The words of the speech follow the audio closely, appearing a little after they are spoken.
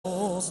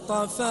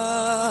المصطفى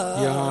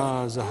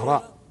يا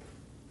زهراء.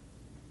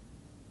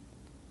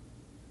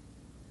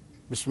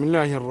 بسم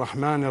الله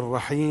الرحمن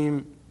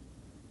الرحيم.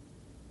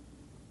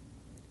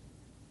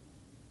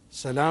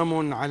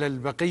 سلام على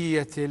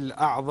البقية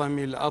الأعظم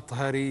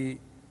الأطهر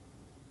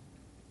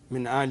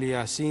من آل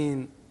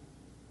ياسين،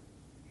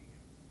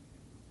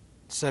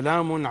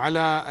 سلام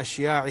على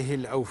أشياعه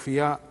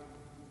الأوفياء،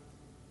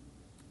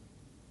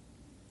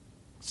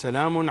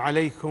 سلام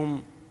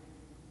عليكم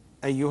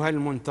أيها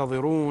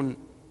المنتظرون،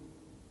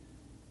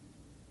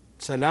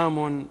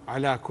 سلام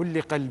على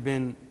كل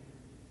قلب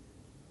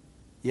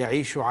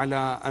يعيش على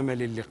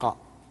أمل اللقاء.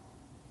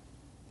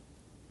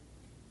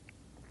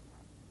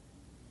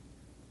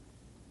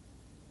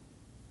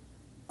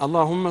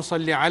 اللهم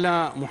صل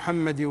على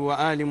محمد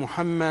وآل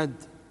محمد.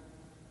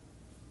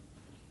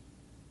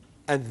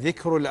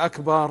 الذكر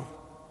الأكبر،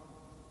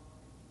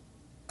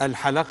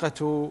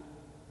 الحلقة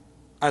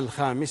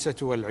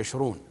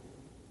 25.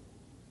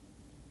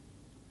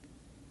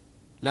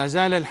 لا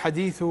زال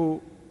الحديث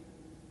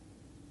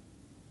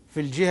في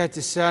الجهة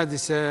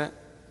السادسة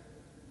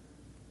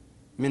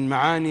من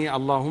معاني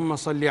اللهم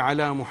صل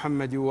على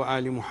محمد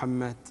وآل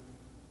محمد،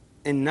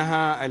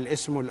 إنها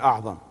الاسم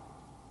الأعظم.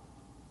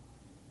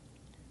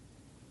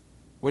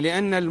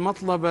 ولأن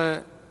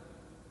المطلب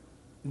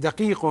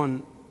دقيق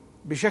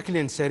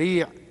بشكل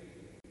سريع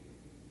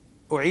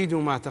أعيد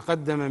ما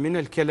تقدم من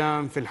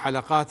الكلام في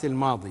الحلقات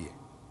الماضية.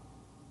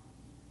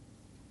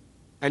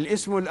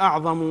 الاسم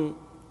الأعظم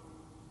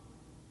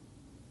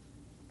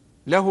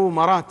له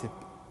مراتب،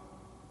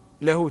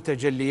 له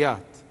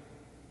تجليات.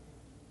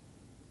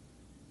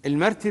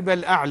 المرتبة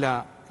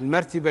الأعلى،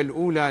 المرتبة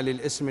الأولى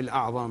للاسم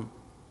الأعظم،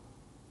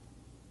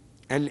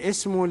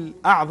 الاسم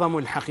الأعظم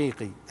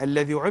الحقيقي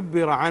الذي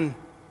عبر عنه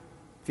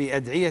في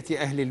أدعية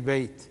أهل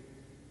البيت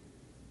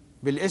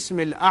بالاسم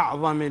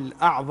الأعظم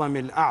الأعظم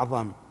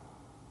الأعظم،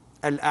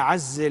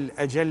 الأعز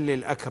الأجل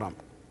الأكرم،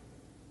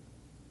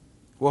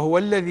 وهو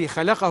الذي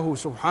خلقه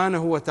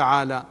سبحانه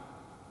وتعالى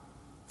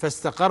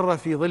فاستقر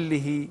في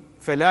ظله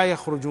فلا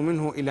يخرج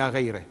منه إلى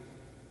غيره.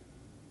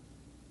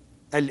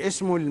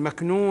 الاسم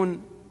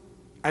المكنون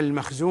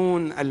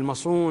المخزون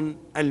المصون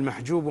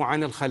المحجوب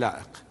عن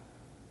الخلائق،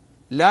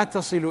 لا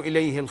تصل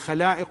إليه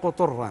الخلائق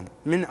طرا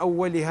من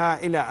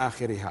أولها إلى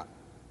آخرها،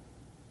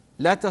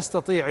 لا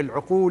تستطيع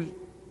العقول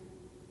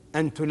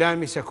أن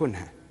تلامس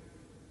كنهه.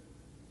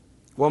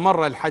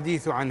 ومر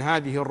الحديث عن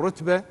هذه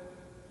الرتبة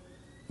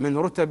من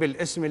رتب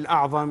الاسم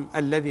الأعظم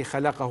الذي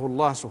خلقه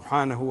الله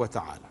سبحانه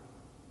وتعالى.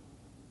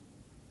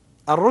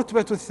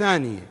 الرتبة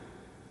الثانية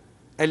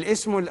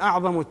الاسم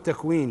الأعظم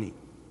التكويني،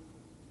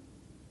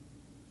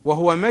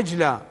 وهو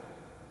مجلى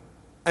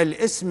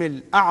الاسم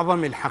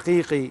الأعظم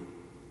الحقيقي.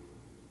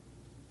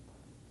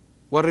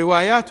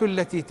 والروايات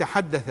التي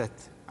تحدثت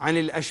عن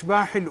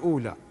الأشباح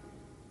الأولى،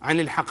 عن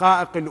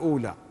الحقائق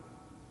الأولى،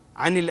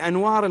 عن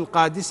الأنوار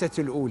القادسة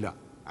الأولى،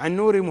 عن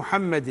نور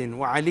محمد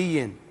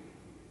وعلي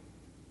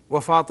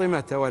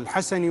وفاطمة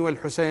والحسن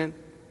والحسين،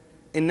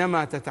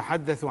 إنما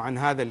تتحدث عن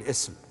هذا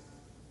الاسم.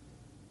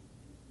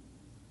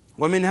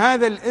 ومن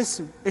هذا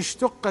الاسم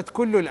اشتقت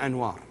كل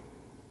الأنوار،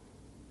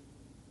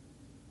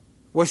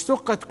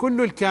 واشتقت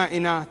كل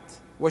الكائنات،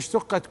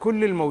 واشتقت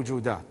كل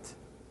الموجودات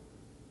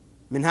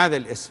من هذا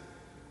الاسم.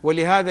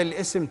 ولهذا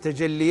الاسم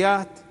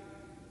تجليات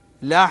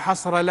لا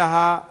حصر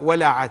لها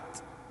ولا عد،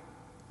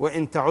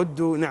 وإن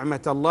تعدوا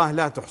نعمة الله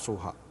لا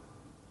تحصوها.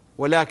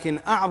 ولكن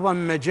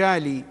أعظم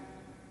مجال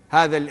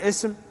هذا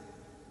الاسم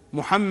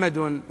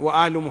محمد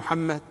وآل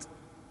محمد،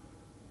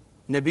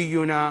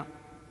 نبينا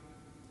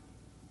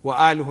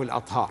وآله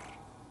الأطهار،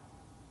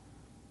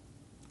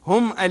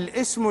 هم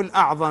الاسم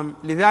الأعظم.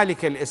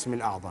 لذلك الاسم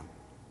الأعظم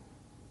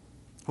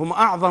هم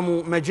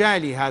أعظم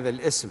مجال هذا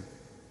الاسم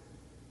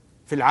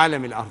في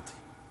العالم الأرضي.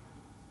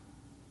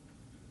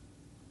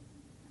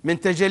 من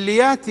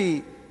تجليات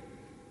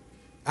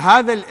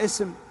هذا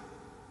الاسم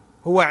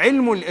هو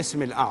علم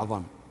الاسم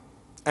الأعظم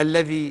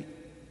الذي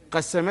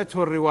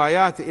قسمته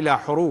الروايات إلى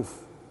حروف،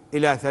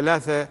 إلى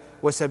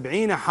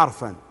 73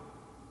 حرفا،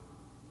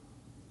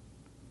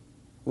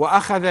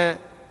 وأخذ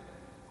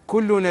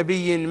كل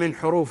نبي من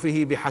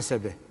حروفه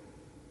بحسبه.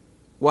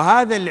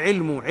 وهذا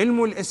العلم،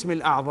 علم الاسم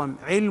الأعظم،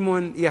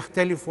 علم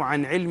يختلف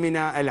عن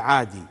علمنا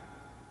العادي،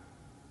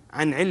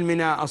 عن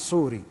علمنا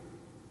الصوري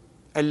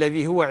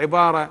الذي هو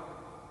عبارة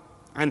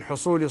عن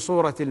حصول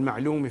صورة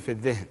المعلوم في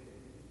الذهن.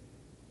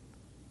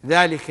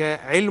 ذلك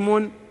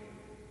علم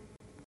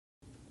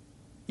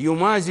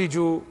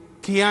يمازج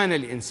كيان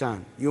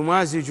الإنسان،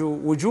 يمازج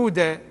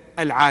وجود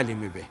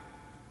العالم به.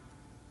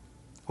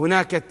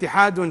 هناك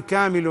اتحاد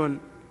كامل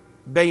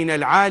بين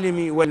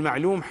العالم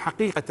والمعلوم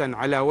حقيقة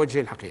على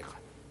وجه الحقيقة.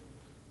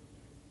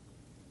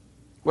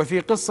 وفي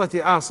قصة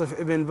آصف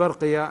ابن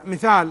برقية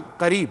مثال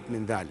قريب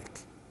من ذلك.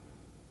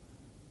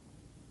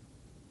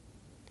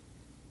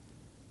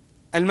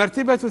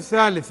 المرتبة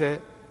الثالثة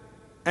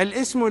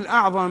الاسم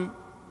الأعظم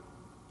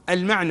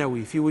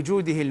المعنوي في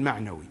وجوده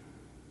المعنوي،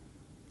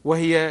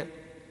 وهي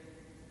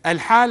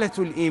الحالة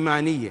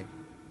الإيمانية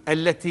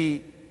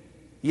التي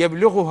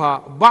يبلغها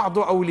بعض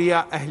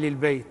أولياء أهل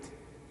البيت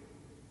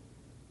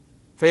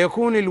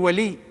فيكون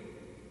الولي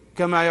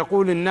كما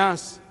يقول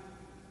الناس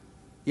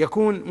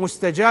يكون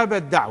مستجاب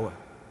الدعوة،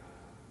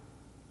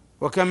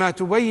 وكما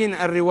تبين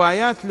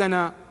الروايات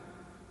لنا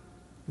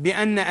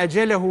بأن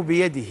أجله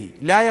بيده،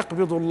 لا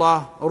يقبض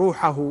الله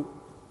روحه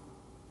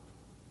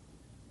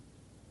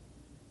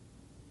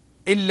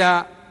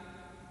إلا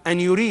أن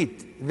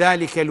يريد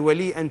ذلك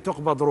الولي أن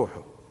تقبض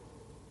روحه.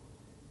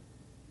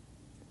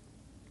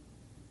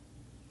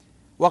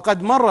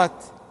 وقد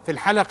مرت في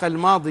الحلقة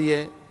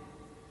الماضية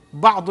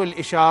بعض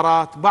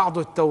الإشارات، بعض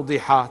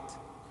التوضيحات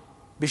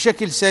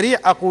بشكل سريع،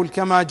 أقول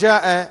كما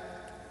جاء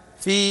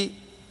في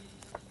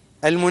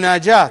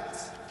المناجاة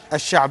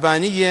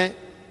الشعبانية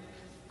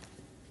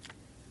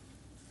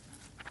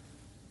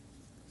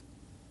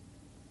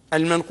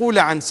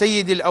المنقولة عن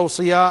سيد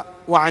الأوصياء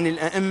وعن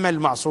الأئمة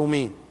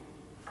المعصومين: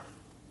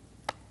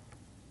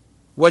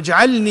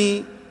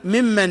 واجعلني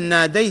ممن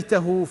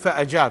ناديته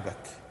فأجابك.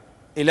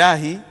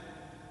 إلهي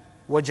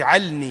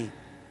واجعلني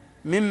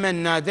ممن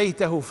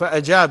ناديته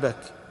فأجابك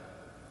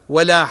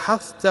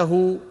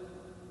ولاحظته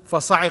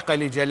فصعق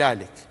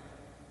لجلالك،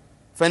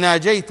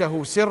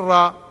 فناجيته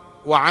سرا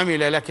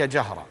وعمل لك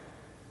جهرا.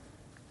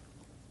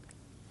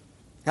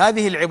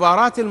 هذه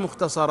العبارات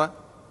المختصرة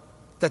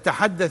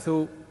تتحدث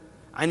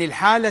عن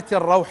الحالة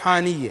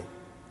الروحانية،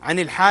 عن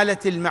الحالة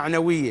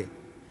المعنوية،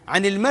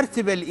 عن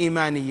المرتبة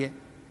الإيمانية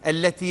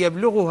التي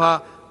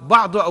يبلغها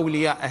بعض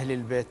أولياء أهل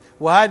البيت،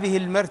 وهذه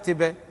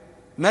المرتبة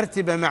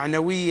مرتبة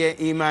معنوية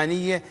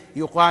إيمانية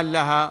يقال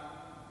لها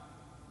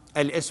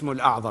الاسم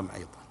الأعظم،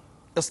 أيضا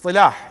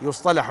اصطلاح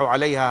يصطلح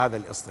عليها هذا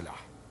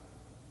الاصطلاح.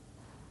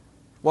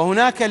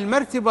 وهناك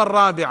المرتبة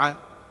الرابعة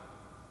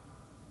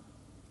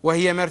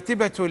وهي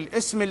مرتبة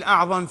الاسم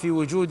الأعظم في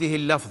وجوده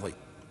اللفظي،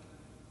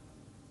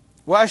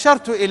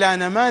 وأشرت إلى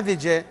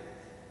نماذج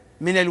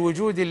من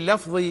الوجود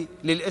اللفظي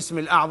للاسم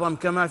الأعظم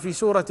كما في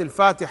سورة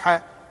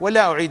الفاتحة،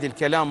 ولا أعيد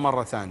الكلام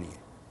مرة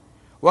ثانية،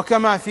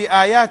 وكما في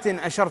آيات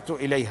أشرت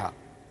إليها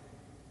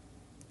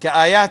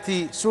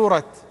كآيات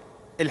سورة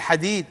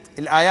الحديد،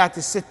 الآيات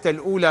الستة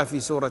الأولى في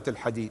سورة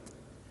الحديد،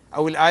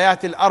 أو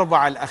الآيات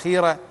الأربعة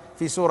الأخيرة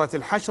في سورة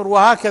الحشر،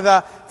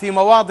 وهكذا في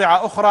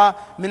مواضع أخرى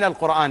من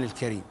القرآن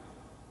الكريم.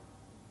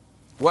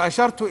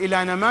 وأشرت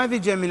إلى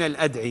نماذج من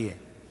الأدعية،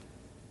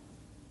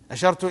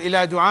 أشرت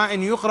إلى دعاء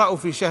يقرأ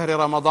في شهر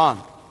رمضان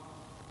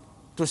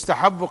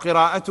تستحب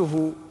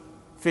قراءته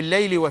في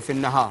الليل وفي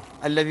النهار،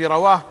 الذي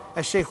رواه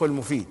الشيخ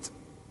المفيد.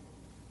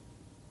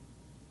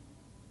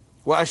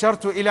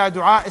 وأشرت إلى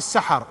دعاء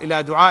السحر،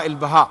 إلى دعاء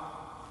البهاء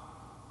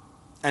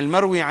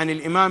المروي عن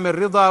الإمام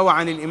الرضا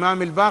وعن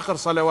الإمام الباقر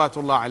صلوات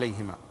الله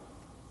عليهما.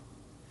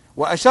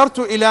 وأشرت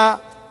إلى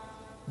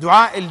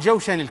دعاء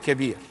الجوشن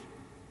الكبير،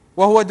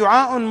 وهو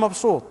دعاء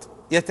مبسوط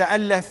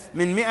يتألف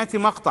من 100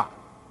 مقطع،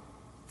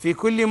 في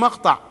كل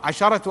مقطع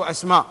 10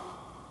 أسماء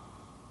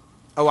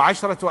أو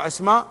 10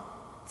 أسماء،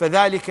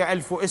 فذلك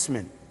 1000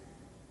 اسم.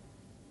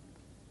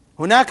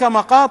 هناك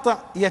مقاطع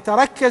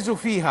يتركز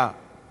فيها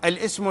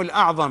الاسم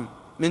الأعظم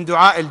من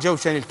دعاء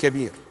الجوشن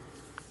الكبير.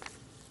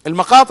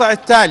 المقاطع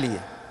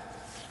التالية: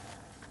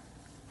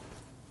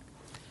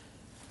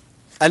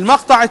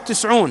 المقطع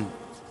 90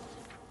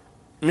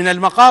 من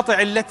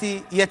المقاطع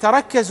التي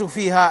يتركز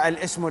فيها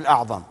الاسم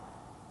الأعظم: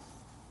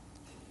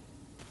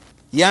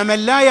 يا من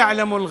لا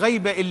يعلم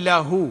الغيب إلا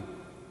هو،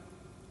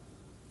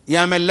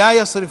 يا من لا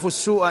يصرف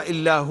السوء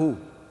إلا هو،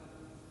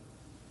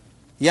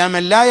 يا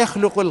من لا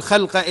يخلق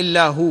الخلق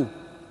إلا هو،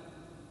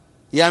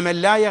 يا من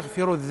لا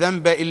يغفر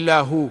الذنب إلا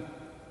هو،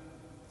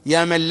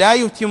 يا من لا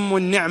يتم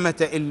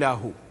النعمة إلا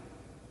هو،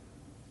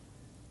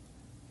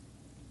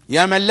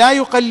 يا من لا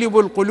يقلب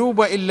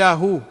القلوب إلا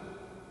هو،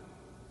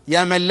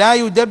 يا من لا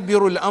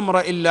يدبر الأمر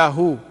إلا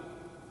هو،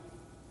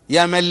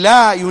 يا من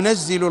لا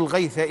ينزل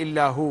الغيث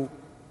إلا هو،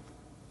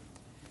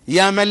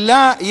 يا من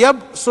لا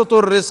يبسط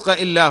الرزق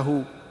إلا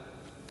هو،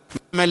 يا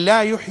من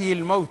لا يحيي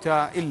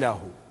الموتى إلا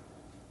هو.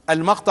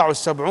 المقطع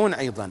 70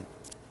 أيضا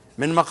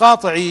من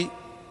مقاطع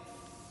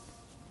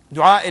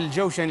دعاء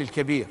الجوشن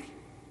الكبير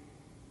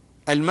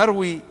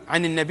المروي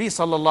عن النبي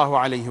صلى الله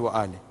عليه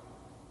وآله: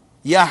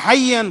 يا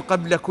حيا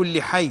قبل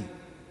كل حي،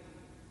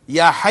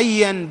 يا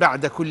حيا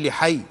بعد كل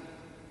حي،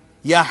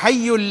 يا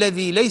حي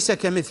الذي ليس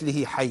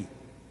كمثله حي،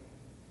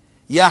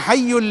 يا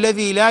حي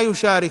الذي لا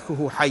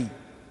يشاركه حي،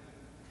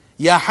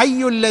 يا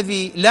حي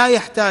الذي لا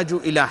يحتاج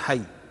إلى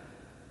حي،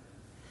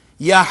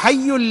 يا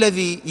حي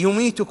الذي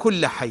يميت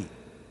كل حي،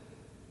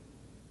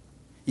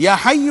 يا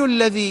حي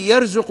الذي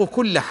يرزق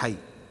كل حي،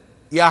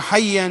 يا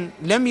حيا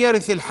لم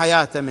يرث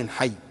الحياة من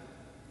حي،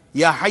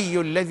 يا حي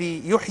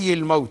الذي يحيي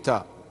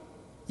الموتى،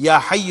 يا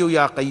حي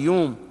يا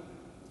قيوم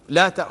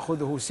لا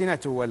تأخذه سنة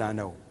ولا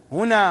نوم.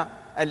 هنا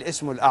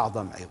الاسم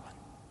الأعظم أيضا.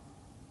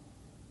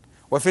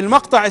 وفي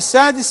المقطع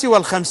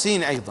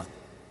 56 أيضا: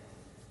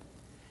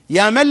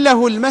 يا من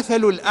له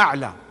المثل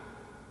الأعلى،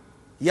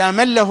 يا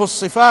من له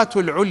الصفات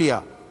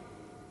العليا،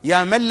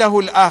 يا من له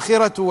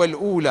الآخرة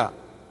والأولى،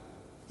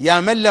 يا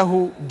من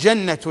له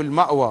جنة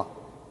المأوى،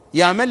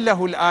 يا من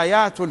له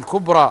الآيات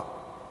الكبرى،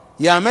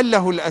 يا من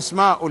له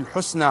الأسماء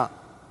الحسنى،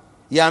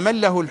 يا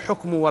من له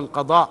الحكم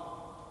والقضاء،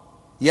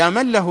 يا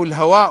من له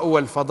الهواء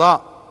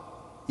والفضاء،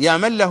 يا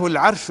من له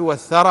العرش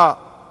والثرى،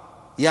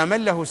 يا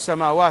من له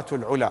السماوات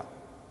العلى.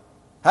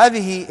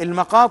 هذه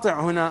المقاطع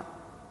هنا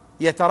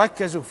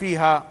يتركز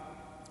فيها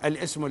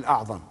الاسم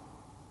الأعظم.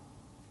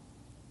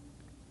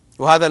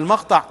 وهذا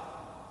المقطع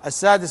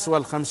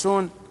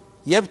 56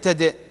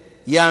 يبتدئ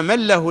يا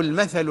من له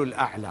المثل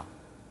الأعلى،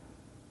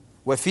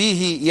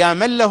 وفيه يا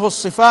من له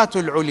الصفات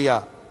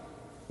العليا،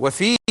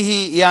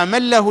 وفيه يا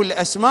من له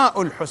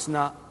الأسماء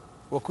الحسنى،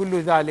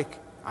 وكل ذلك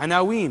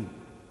عناوين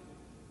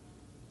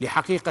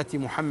لحقيقة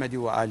محمد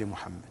وآل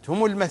محمد.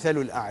 هم المثل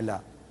الأعلى،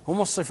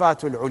 هم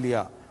الصفات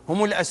العليا،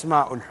 هم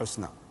الأسماء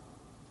الحسنى.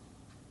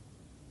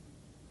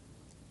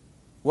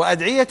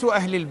 وأدعية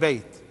أهل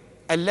البيت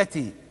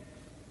التي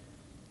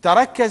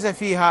تركز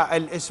فيها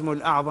الاسم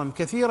الأعظم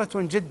كثيرة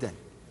جدا،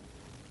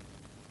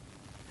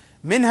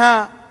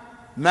 منها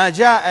ما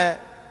جاء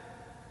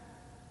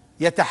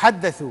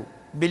يتحدث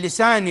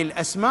بلسان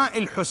الأسماء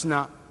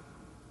الحسنى،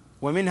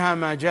 ومنها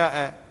ما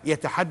جاء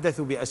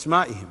يتحدث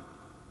بأسمائهم.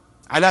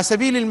 على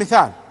سبيل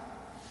المثال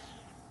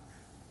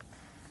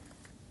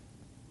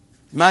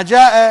ما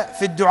جاء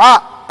في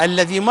الدعاء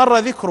الذي مر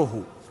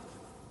ذكره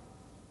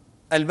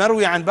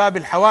المروي عن باب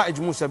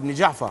الحوائج موسى بن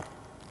جعفر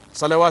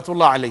صلوات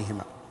الله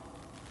عليهما: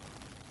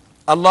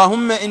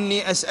 اللهم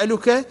إني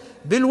أسألك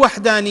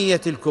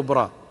بالوحدانية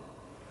الكبرى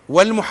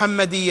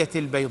والمحمدية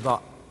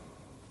البيضاء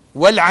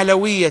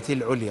والعلوية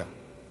العليا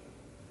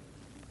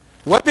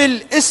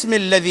وبالاسم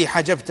الذي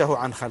حجبته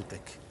عن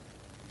خلقك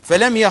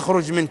فلم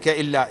يخرج منك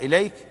إلا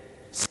إليك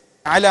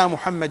على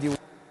محمد،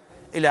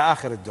 إلى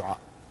آخر الدعاء.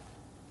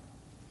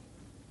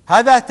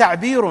 هذا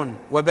تعبير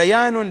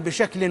وبيان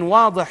بشكل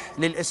واضح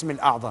للاسم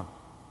الأعظم.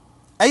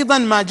 أيضا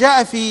ما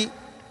جاء في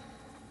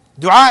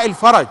دعاء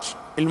الفرج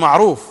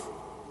المعروف: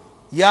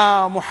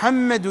 يا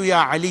محمد يا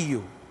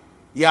علي،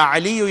 يا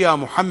علي يا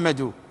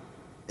محمد،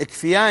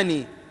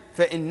 اكفياني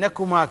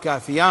فإنكما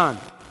كافيان،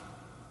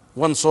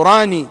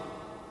 وانصراني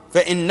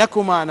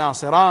فإنكما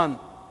ناصران،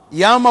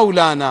 يا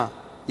مولانا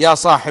يا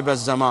صاحب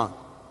الزمان،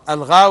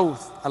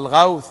 الغوث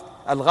الغوث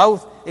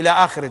الغوث، إلى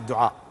آخر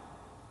الدعاء.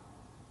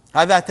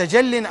 هذا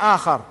تجل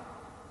آخر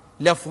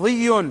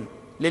لفظي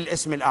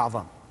للاسم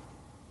الأعظم.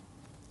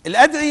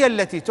 الأدعية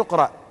التي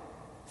تقرأ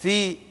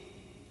في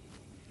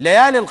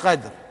ليالي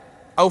القدر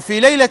أو في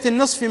ليلة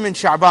النصف من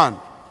شعبان،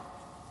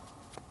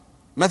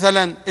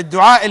 مثلا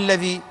الدعاء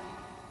الذي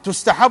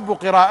تستحب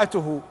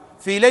قراءته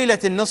في ليلة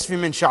النصف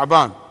من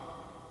شعبان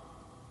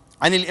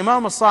عن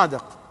الإمام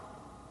الصادق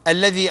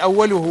الذي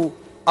أوله: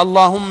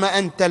 اللهم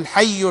أنت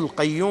الحي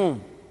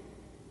القيوم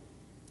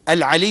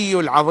العلي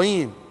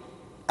العظيم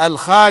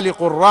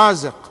الخالق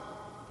الرازق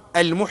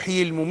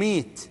المحيي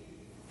المميت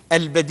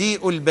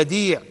البديء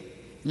البديع،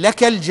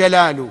 لك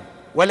الجلال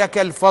ولك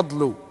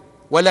الفضل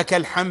ولك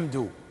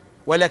الحمد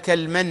ولك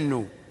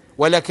المن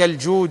ولك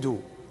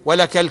الجود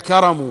ولك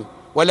الكرم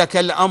ولك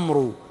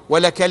الأمر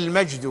ولك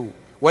المجد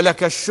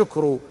ولك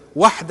الشكر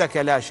وحدك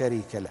لا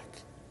شريك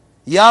لك،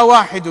 يا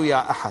واحد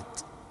يا أحد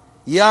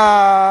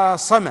يا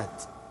صمد،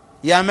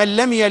 يا من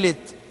لم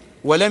يلد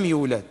ولم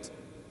يولد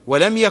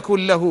ولم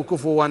يكن له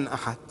كفوا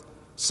أحد،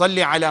 صل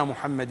على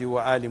محمد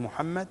وآل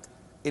محمد،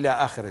 إلى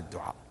آخر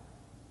الدعاء.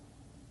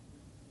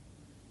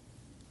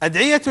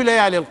 أدعية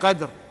ليالي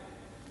القدر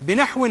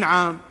بنحو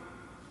عام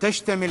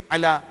تشتمل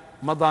على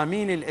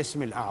مضامين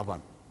الاسم الأعظم،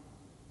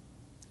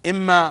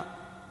 إما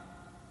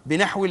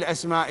بنحو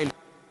الأسماء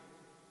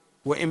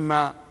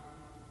وإما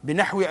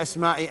بنحو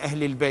أسماء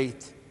أهل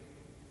البيت،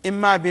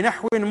 إما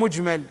بنحو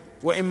مجمل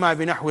وإما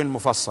بنحو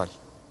مفصل.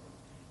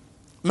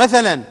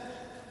 مثلا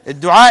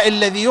الدعاء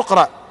الذي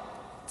يقرأ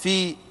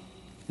في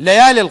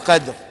ليالي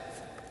القدر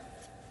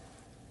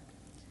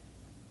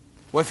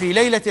وفي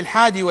ليلة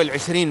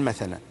 21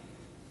 مثلا: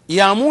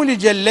 يا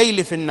مولج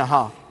الليل في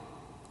النهار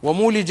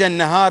ومولج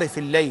النهار في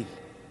الليل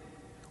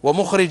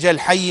ومخرج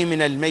الحي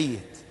من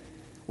الميت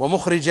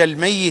ومخرج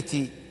الميت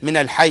من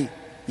الحي،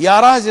 يا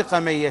رازق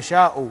من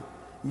يشاء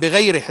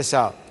بغير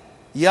حساب،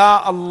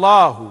 يا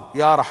الله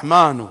يا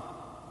رحمن،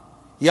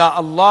 يا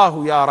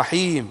الله يا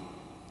رحيم،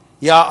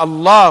 يا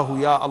الله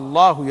يا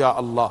الله يا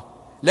الله،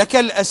 لك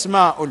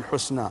الأسماء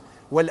الحسنى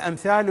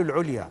والأمثال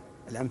العليا.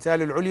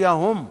 الأمثال العليا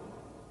هم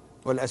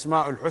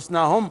والأسماء الحسنى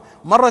هم،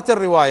 مرت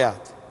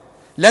الروايات: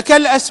 لك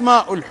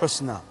الأسماء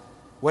الحسنى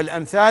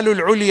والأمثال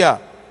العليا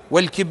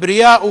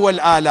والكبرياء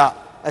والآلاء،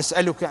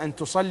 أسألك أن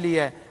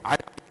تصلي على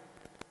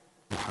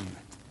محمد.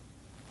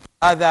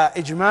 هذا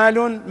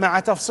إجمال مع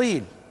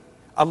تفصيل.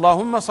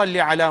 اللهم صل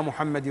على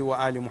محمد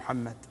وآل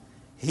محمد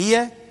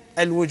هي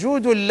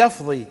الوجود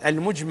اللفظي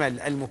المجمل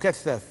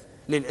المكثف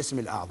للاسم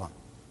الأعظم.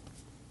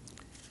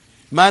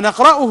 ما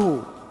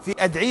نقرأه في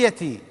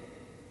أدعية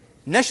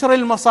نشر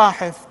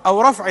المصاحف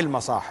أو رفع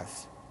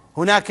المصاحف،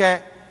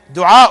 هناك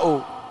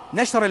دعاء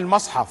نشر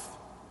المصحف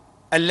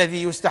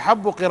الذي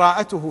يستحب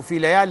قراءته في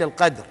ليالي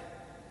القدر.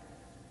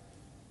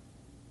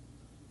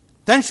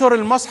 تنشر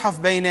المصحف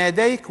بين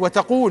يديك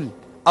وتقول: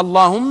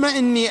 اللهم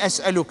إني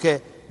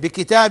أسألك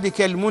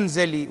بكتابك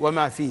المنزل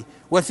وما فيه،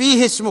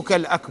 وفيه اسمك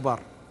الأكبر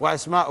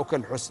وأسماؤك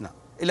الحسنى،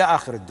 إلى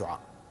آخر الدعاء.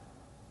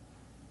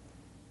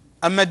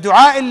 أما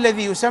الدعاء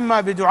الذي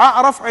يسمى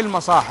بدعاء رفع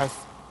المصاحف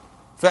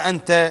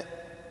فأنت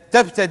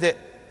تبتدئ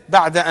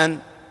بعد أن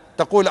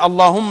تقول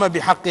اللهم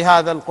بحق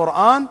هذا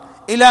القرآن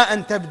إلى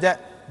أن تبدأ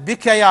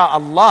بك يا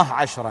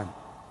الله 10،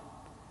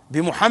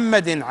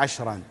 بمحمد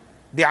 10،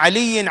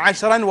 بعلي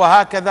 10،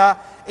 وهكذا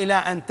إلى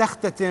أن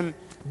تختتم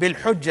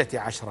بالحجة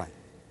 10،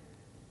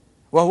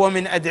 وهو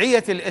من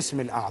أدعية الاسم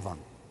الأعظم.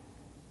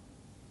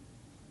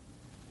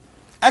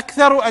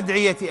 أكثر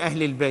أدعية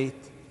أهل البيت،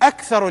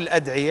 أكثر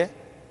الأدعية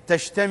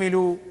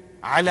تشتمل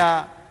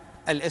على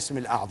الاسم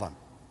الأعظم.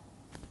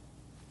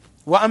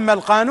 وأما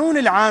القانون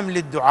العام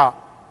للدعاء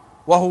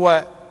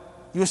وهو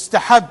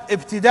يستحب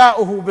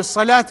ابتداؤه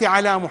بالصلاة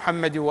على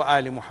محمد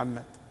وآل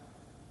محمد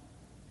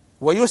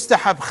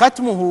ويستحب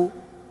ختمه،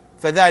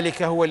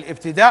 فذلك هو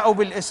الابتداء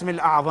بالاسم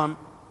الأعظم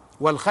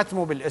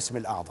والختم بالاسم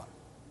الأعظم.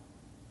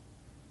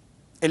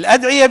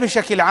 الأدعية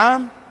بشكل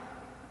عام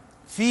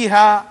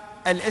فيها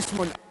الاسم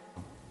الأعظم،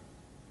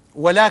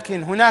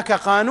 ولكن هناك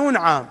قانون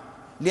عام،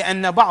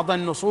 لأن بعض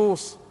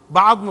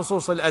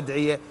نصوص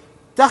الأدعية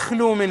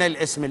تخلو من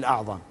الاسم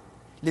الأعظم،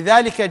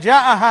 لذلك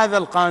جاء هذا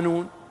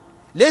القانون.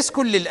 ليس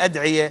كل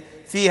الأدعية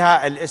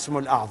فيها الاسم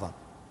الأعظم،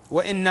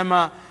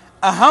 وإنما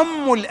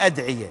أهم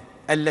الأدعية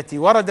التي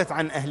وردت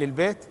عن أهل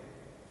البيت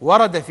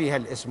ورد فيها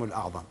الاسم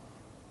الأعظم،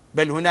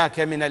 بل هناك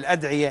من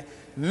الأدعية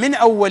من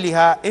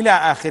أولها إلى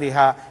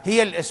آخرها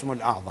هي الاسم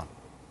الأعظم،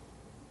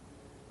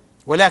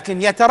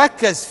 ولكن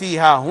يتركز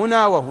فيها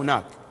هنا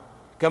وهناك.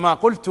 كما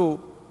قلت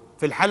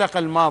في الحلقة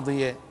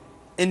الماضية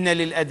إن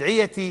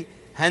للأدعية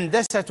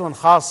هندسة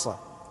خاصة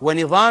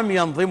ونظام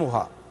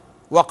ينظمها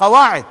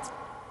وقواعد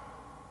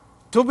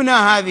تبنى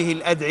هذه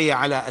الأدعية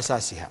على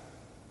أساسها،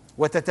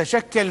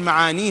 وتتشكل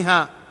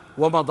معانيها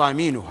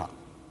ومضامينها.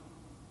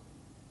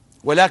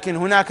 ولكن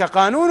هناك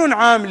قانون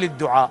عام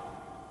للدعاء،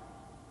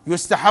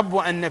 يستحب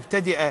أن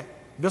نبتدئ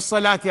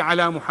بالصلاة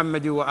على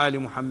محمد وآل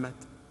محمد،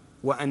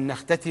 وأن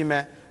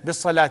نختتم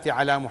بالصلاة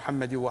على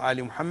محمد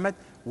وآل محمد،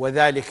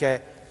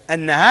 وذلك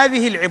أن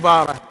هذه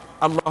العبارة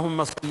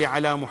اللهم صل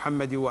على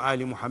محمد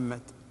وآل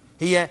محمد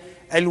هي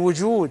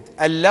الوجود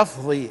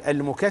اللفظي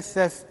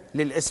المكثف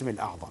للاسم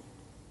الأعظم.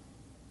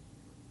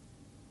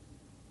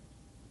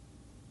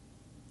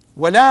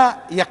 ولا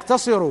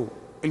يقتصر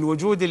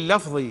الوجود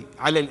اللفظي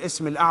على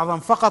الاسم الأعظم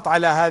فقط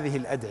على هذه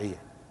الأدعية.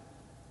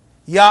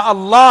 يا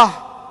الله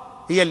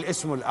هي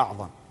الاسم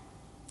الأعظم،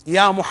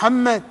 يا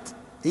محمد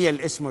هي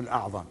الاسم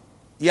الأعظم،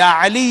 يا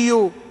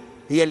علي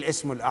هي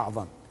الاسم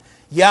الأعظم،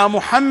 يا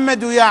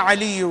محمد يا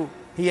علي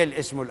هي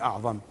الاسم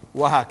الأعظم،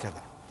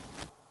 وهكذا.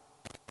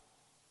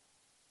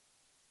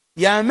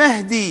 يا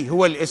مهدي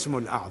هو الاسم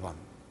الأعظم.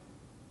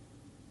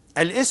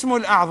 الاسم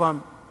الأعظم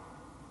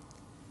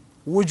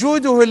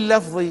وجوده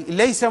اللفظي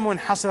ليس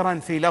منحصرا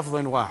في لفظ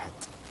واحد.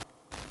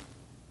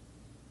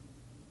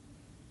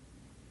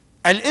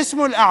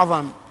 الاسم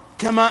الأعظم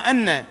كما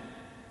أن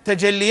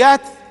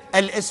تجليات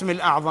الاسم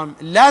الأعظم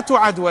لا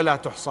تعد ولا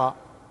تحصى،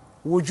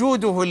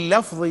 وجوده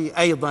اللفظي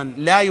أيضا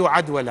لا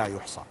يعد ولا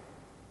يحصى.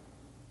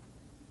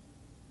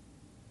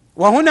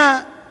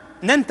 وهنا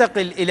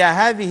ننتقل إلى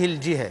هذه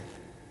الجهة: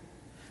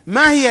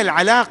 ما هي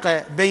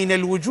العلاقة بين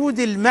الوجود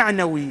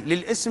المعنوي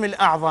للاسم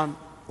الأعظم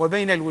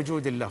وبين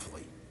الوجود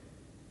اللفظي؟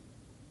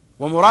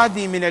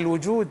 ومرادي من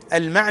الوجود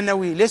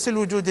المعنوي ليس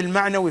الوجود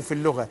المعنوي في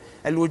اللغة،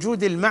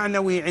 الوجود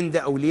المعنوي عند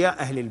أولياء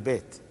أهل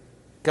البيت،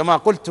 كما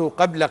قلت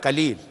قبل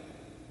قليل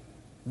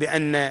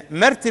بأن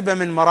مرتبة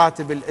من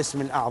مراتب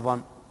الاسم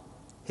الأعظم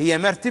هي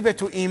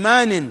مرتبة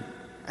إيمان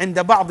عند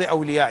بعض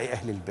أولياء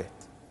أهل البيت.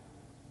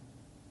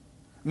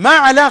 ما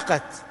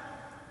علاقة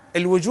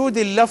الوجود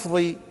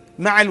اللفظي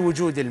مع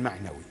الوجود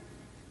المعنوي؟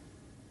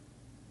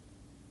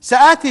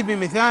 سآتي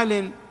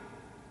بمثال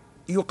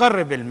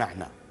يقرب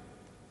المعنى.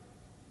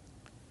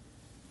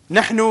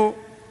 نحن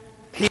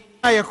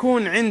حينما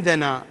يكون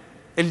عندنا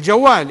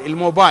الجوال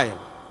الموبايل،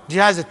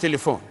 جهاز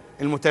التليفون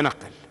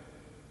المتنقل،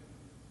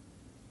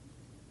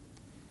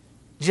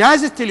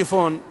 جهاز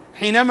التليفون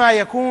حينما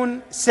يكون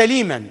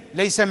سليما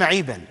ليس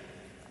معيبا،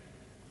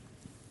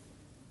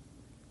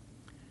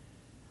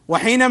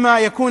 وحينما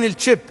يكون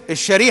الشيب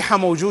الشريحة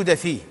موجودة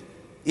فيه،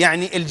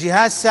 يعني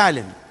الجهاز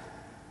سالم،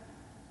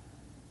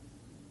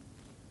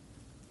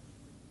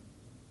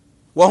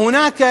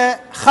 وهناك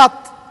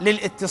خط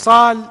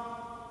للاتصال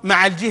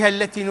مع الجهة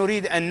التي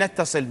نريد أن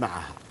نتصل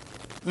معها،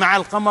 مع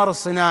القمر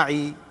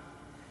الصناعي،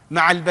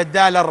 مع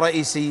البدالة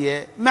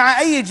الرئيسية، مع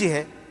أي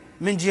جهة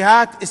من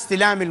جهات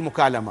استلام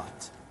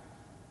المكالمات.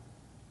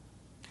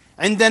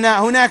 عندنا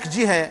هناك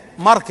جهة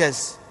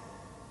مركز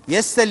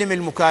يستلم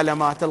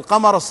المكالمات،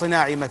 القمر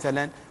الصناعي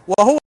مثلا،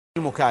 وهو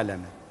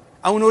المكالمة،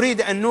 أو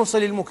نريد أن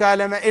نوصل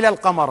المكالمة إلى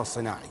القمر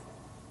الصناعي،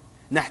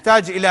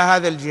 نحتاج إلى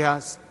هذا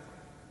الجهاز،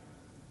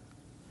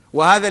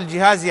 وهذا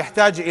الجهاز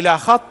يحتاج إلى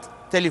خط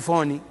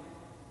تليفوني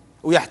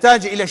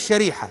ويحتاج إلى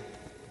الشريحة.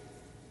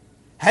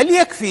 هل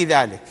يكفي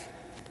ذلك؟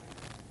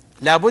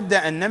 لا بد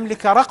أن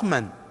نملك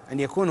رقما، أن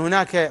يكون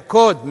هناك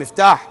كود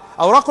مفتاح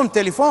أو رقم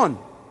تليفون،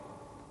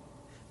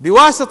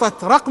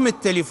 بواسطة رقم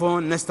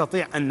التليفون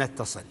نستطيع أن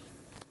نتصل.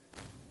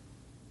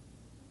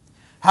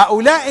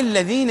 هؤلاء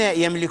الذين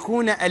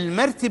يملكون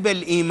المرتبة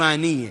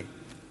الإيمانية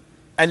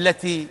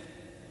التي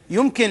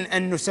يمكن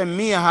أن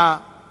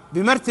نسميها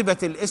بمرتبة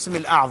الاسم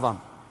الأعظم،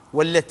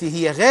 والتي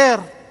هي غير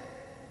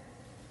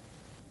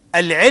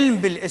العلم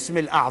بالاسم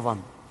الأعظم،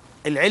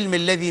 العلم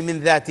الذي من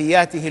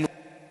ذاتياته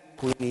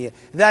الكونية،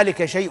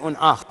 ذلك شيء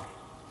آخر.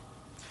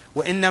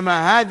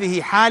 وإنما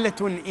هذه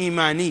حالة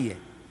إيمانية،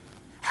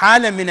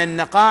 حالة من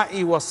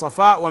النقاء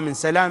والصفاء ومن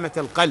سلامة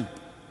القلب،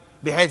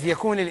 بحيث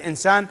يكون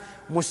الإنسان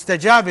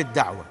مستجاب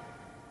الدعوة.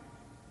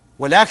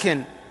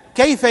 ولكن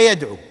كيف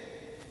يدعو؟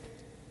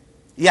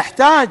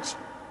 يحتاج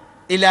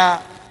إلى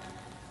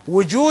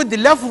وجود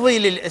لفظي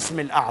للاسم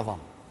الأعظم.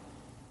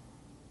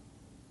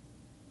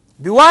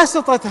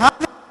 بواسطة هذا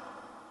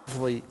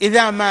اللفظ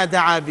إذا ما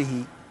دعا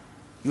به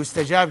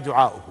يستجاب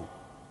دعاؤه.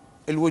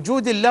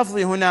 الوجود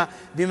اللفظي هنا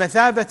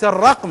بمثابة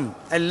الرقم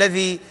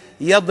الذي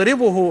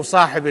يضربه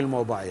صاحب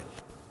الموبايل.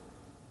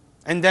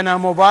 عندنا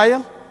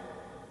موبايل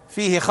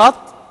فيه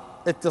خط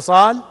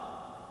اتصال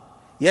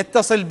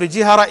يتصل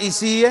بجهة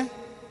رئيسية،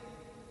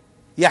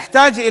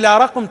 يحتاج إلى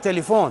رقم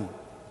تليفون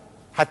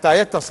حتى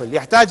يتصل،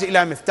 يحتاج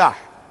إلى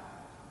مفتاح.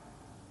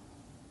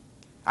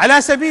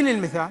 على سبيل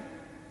المثال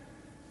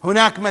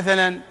هناك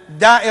مثلا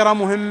دائرة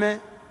مهمة،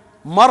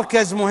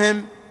 مركز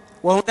مهم،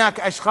 وهناك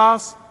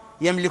أشخاص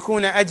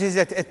يملكون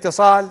أجهزة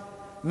اتصال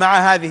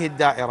مع هذه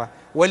الدائرة،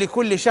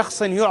 ولكل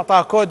شخص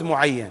يعطى كود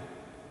معين،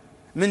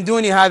 من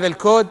دون هذا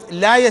الكود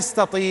لا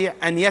يستطيع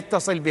أن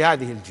يتصل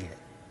بهذه الجهة.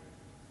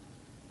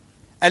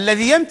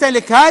 الذي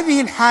يمتلك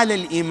هذه الحالة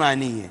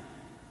الإيمانية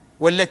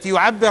والتي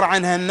يعبر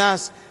عنها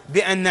الناس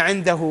بأن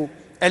عنده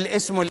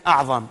الاسم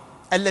الأعظم،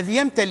 الذي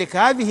يمتلك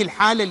هذه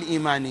الحالة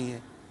الإيمانية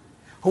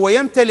هو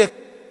يمتلك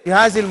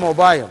جهاز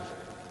الموبايل،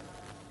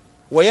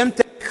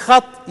 ويمتلك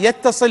خط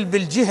يتصل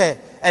بالجهة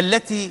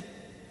التي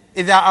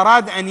إذا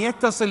أراد أن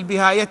يتصل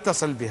بها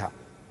يتصل بها،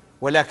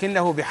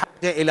 ولكنه بحاجة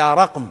إلى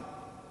رقم.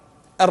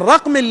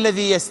 الرقم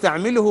الذي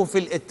يستعمله في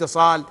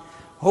الاتصال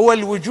هو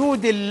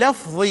الوجود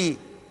اللفظي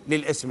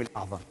للاسم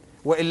الأعظم.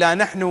 وإلا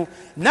نحن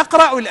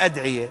نقرأ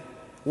الأدعية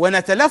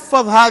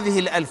ونتلفظ هذه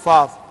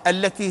الألفاظ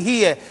التي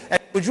هي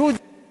الوجود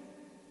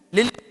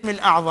للاسم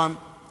الأعظم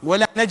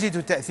ولا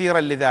نجد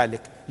تأثيرا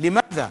لذلك.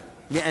 لماذا؟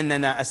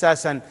 لأننا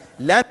أساسا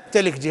لا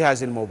نمتلك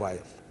جهاز الموبايل.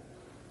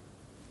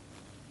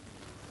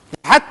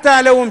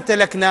 حتى لو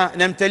امتلكنا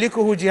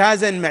نمتلكه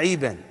جهازا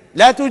معيبا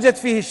لا توجد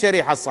فيه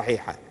الشريحة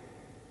الصحيحة،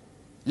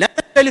 لا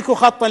نمتلك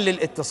خطا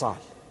للاتصال،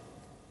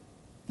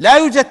 لا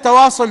يوجد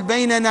تواصل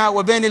بيننا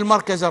وبين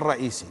المركز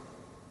الرئيسي.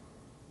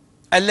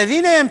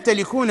 الذين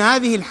يمتلكون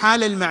هذه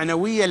الحالة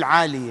المعنوية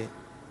العالية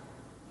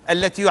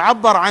التي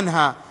يعبر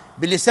عنها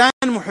بلسان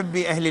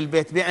محبي أهل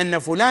البيت بأن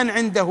فلان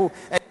عنده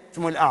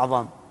الاسم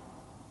الأعظم،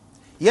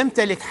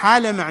 يمتلك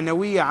حالة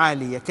معنوية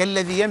عالية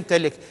كالذي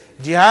يمتلك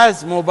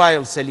جهاز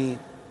موبايل سليم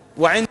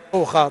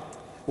وعنده خط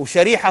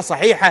وشريحة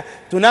صحيحة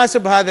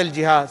تناسب هذا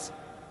الجهاز،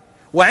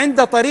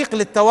 وعنده طريق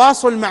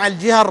للتواصل مع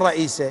الجهة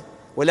الرئيسة،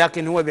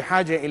 ولكن هو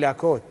بحاجة إلى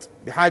كود،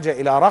 بحاجة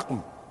إلى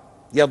رقم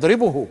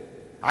يضربه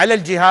على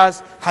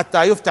الجهاز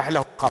حتى يفتح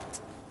له خط،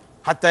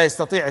 حتى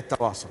يستطيع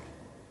التواصل.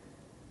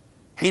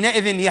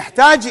 حينئذ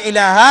يحتاج إلى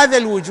هذا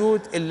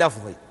الوجود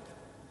اللفظي.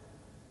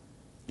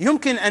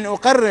 يمكن أن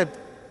أقرب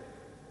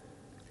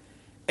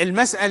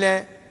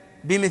المسألة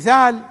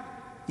بمثال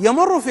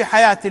يمر في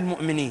حياة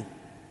المؤمنين.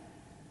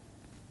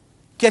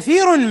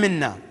 كثير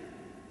منا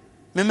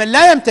ممن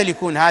لا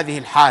يمتلكون هذه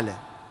الحالة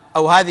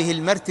أو هذه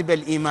المرتبة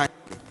الإيمانية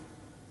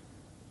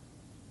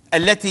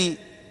التي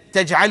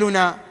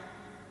تجعلنا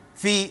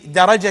في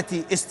درجة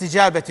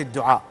استجابة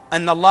الدعاء،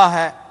 أن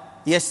الله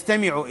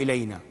يستمع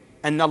إلينا،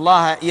 أن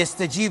الله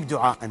يستجيب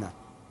دعاءنا.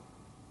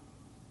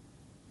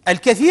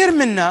 الكثير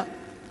منا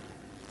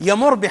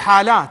يمر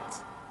بحالات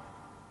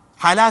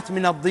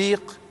من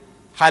الضيق،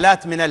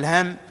 حالات من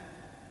الهم،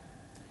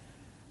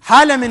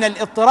 حالة من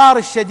الاضطرار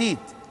الشديد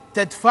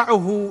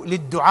تدفعه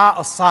للدعاء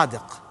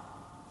الصادق،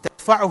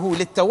 تدفعه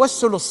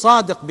للتوسل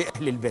الصادق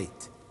بأهل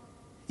البيت،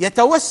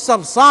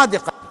 يتوسل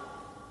صادقا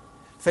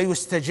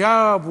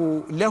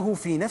فيستجاب له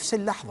في نفس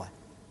اللحظة،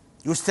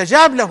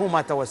 يستجاب له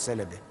ما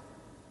توسل به.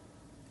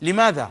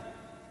 لماذا؟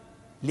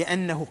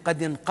 لأنه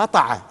قد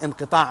انقطع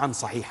انقطاعا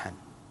صحيحا.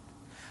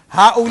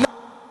 هؤلاء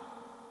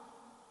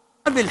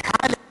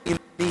بالحالة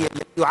الإيمانية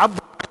التي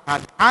يعبر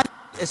عنها بحالة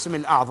الاسم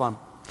الأعظم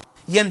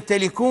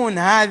يمتلكون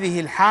هذه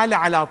الحالة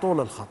على طول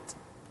الخط.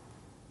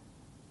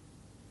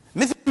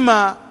 مثل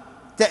ما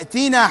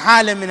تأتينا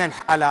حالة من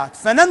الحالات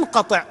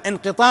فننقطع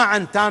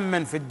انقطاعا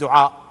تاما في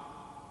الدعاء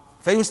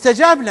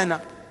فيستجاب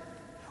لنا،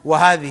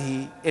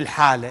 وهذه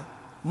الحالة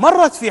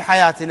مرت في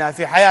حياتنا،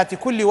 في حياة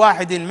كل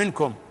واحد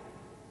منكم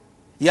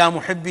يا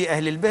محبي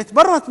أهل البيت،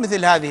 مرت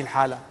مثل هذه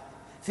الحالة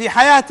في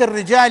حياة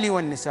الرجال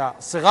والنساء،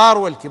 الصغار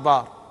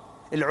والكبار،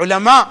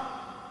 العلماء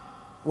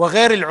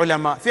وغير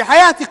العلماء، في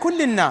حياة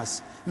كل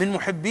الناس من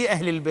محبي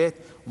أهل البيت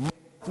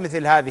مرت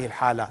مثل هذه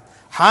الحالات،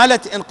 حالة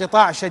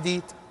انقطاع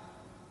شديد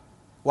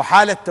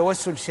وحالة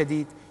توسل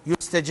شديد،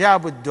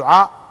 يستجاب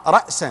الدعاء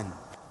رأسا،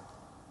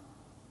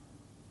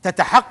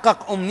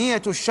 تتحقق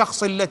أمنية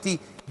الشخص التي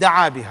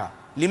دعا بها.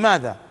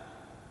 لماذا؟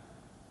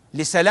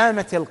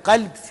 لسلامة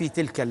القلب في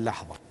تلك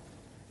اللحظة،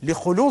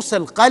 لخلوص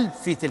القلب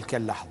في تلك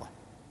اللحظة.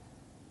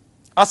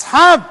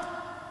 أصحاب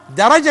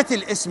درجة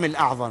الاسم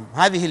الأعظم،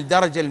 هذه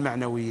الدرجة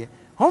المعنوية،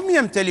 هم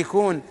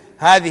يمتلكون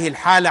هذه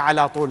الحالة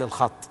على طول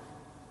الخط،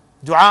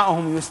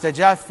 دعائهم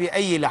يستجاب في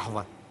أي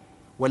لحظة.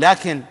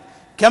 ولكن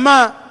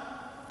كما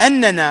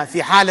أننا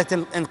في حالة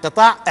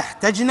الانقطاع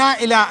احتجنا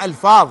إلى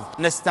ألفاظ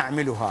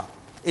نستعملها،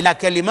 إلى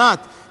كلمات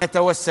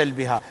نتوسل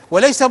بها،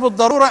 وليس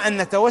بالضرورة أن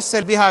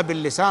نتوسل بها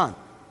باللسان،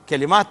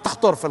 كلمات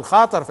تخطر في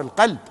الخاطر في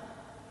القلب.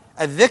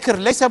 الذكر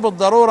ليس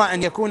بالضرورة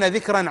أن يكون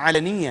ذكرا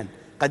علنيا،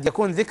 قد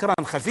يكون ذكرا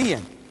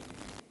خفيا،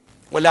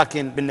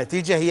 ولكن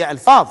بالنتيجة هي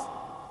ألفاظ،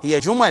 هي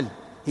جمل،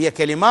 هي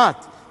كلمات،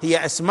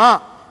 هي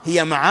أسماء،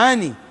 هي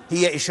معاني،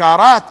 هي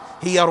إشارات،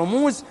 هي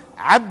رموز،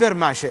 عبر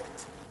ما شئت.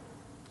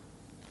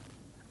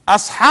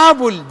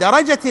 أصحاب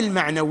الدرجة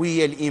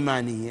المعنوية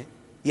الإيمانية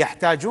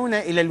يحتاجون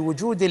إلى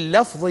الوجود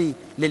اللفظي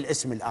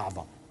للاسم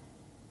الأعظم،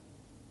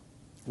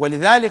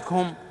 ولذلك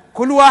هم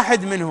كل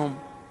واحد منهم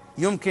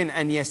يمكن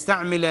أن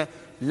يستعمل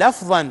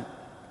لفظا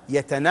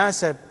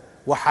يتناسب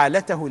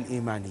وحالته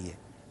الإيمانية،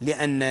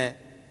 لأن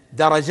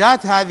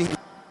درجات هذه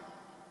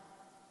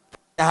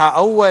لها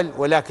أول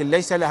ولكن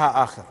ليس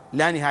لها آخر،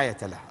 لا نهاية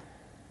لها،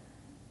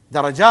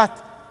 درجات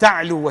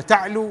تعلو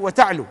وتعلو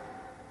وتعلو،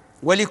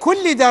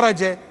 ولكل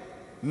درجة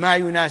ما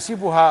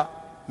يناسبها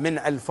من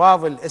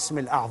ألفاظ الاسم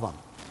الأعظم.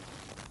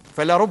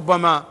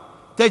 فلربما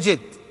تجد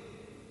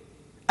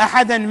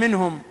أحدا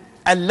منهم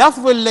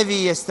اللفظ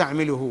الذي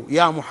يستعمله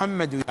يا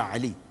محمد يا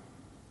علي،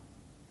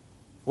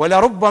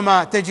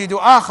 ولربما تجد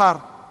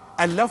آخر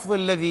اللفظ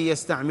الذي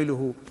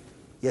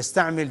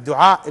يستعمل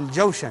دعاء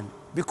الجوشن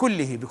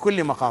بكله،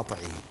 بكل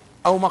مقاطعه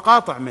أو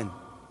مقاطع منه،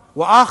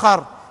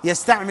 وآخر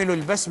يستعمل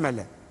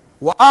البسملة،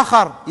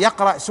 وآخر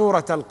يقرأ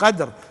سورة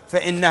القدر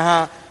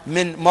فإنها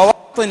من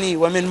مواطن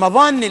ومن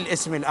مظان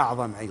الاسم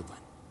الأعظم أيضا،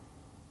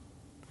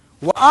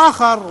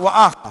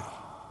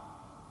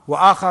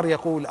 وآخر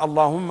يقول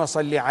اللهم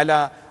صل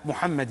على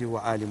محمد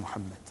وآل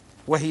محمد،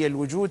 وهي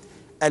الوجود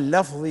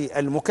اللفظي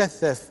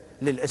المكثف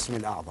للاسم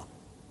الأعظم.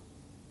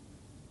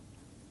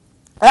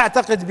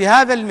 أعتقد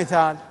بهذا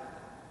المثال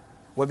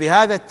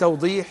وبهذا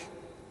التوضيح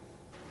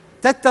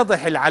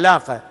تتضح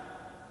العلاقة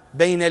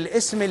بين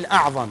الاسم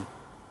الأعظم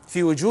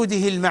في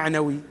وجوده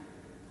المعنوي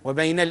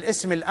وبين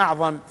الاسم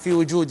الأعظم في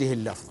وجوده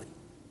اللفظي.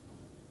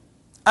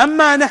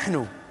 أما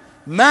نحن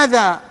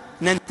ماذا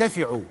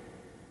ننتفع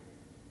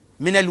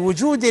من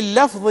الوجود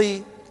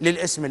اللفظي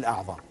للاسم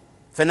الأعظم؟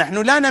 فنحن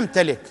لا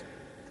نمتلك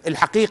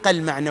الحقيقة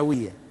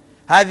المعنوية،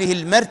 هذه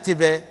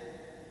المرتبة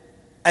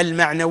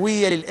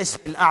المعنوية للاسم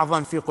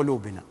الأعظم في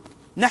قلوبنا،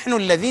 نحن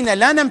الذين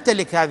لا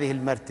نمتلك هذه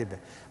المرتبة.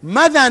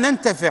 ماذا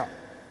ننتفع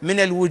من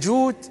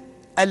الوجود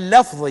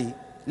اللفظي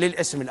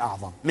للاسم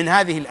الأعظم من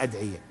هذه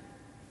الأدعية؟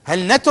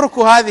 هل نترك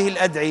هذه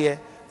الأدعية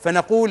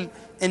فنقول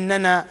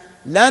إننا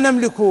لا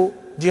نملك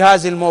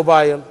جهاز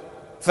الموبايل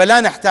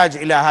فلا نحتاج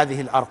إلى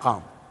هذه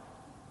الأرقام،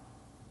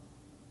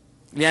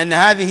 لأن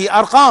هذه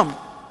أرقام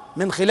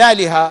من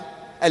خلالها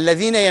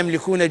الذين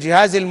يملكون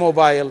جهاز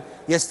الموبايل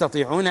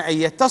يستطيعون أن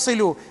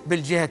يتصلوا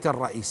بالجهة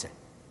الرئيسة؟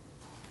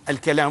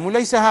 الكلام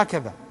ليس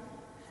هكذا.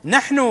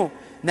 نحن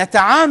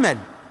نتعامل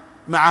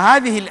مع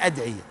هذه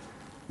الأدعية،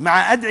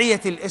 مع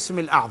أدعية الاسم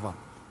الأعظم،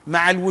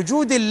 مع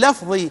الوجود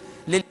اللفظي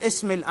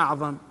للاسم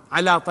الأعظم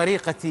على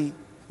طريقة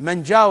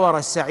من جاور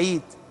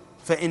السعيد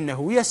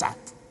فإنه يسعد.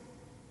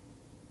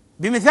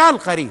 بمثال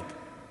قريب،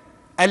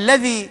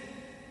 الذي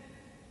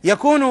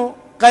يكون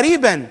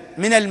قريبا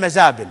من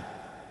المزابل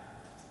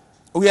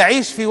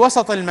ويعيش في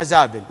وسط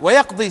المزابل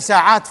ويقضي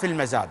ساعات في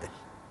المزابل،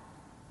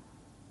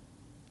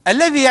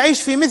 الذي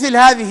يعيش في مثل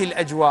هذه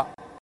الأجواء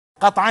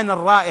قطعا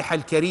الرائحة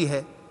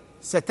الكريهة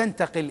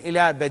ستنتقل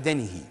إلى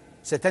بدنه،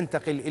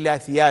 ستنتقل إلى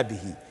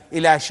ثيابه،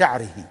 إلى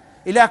شعره،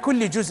 إلى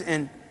كل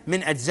جزء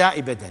من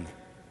أجزاء بدنه.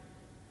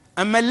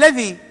 أما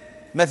الذي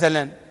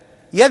مثلا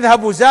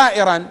يذهب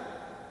زائرا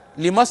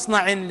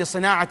لمصنع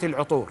لصناعة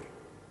العطور،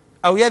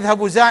 أو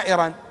يذهب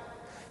زائرا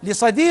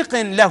لصديق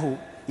له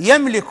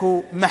يملك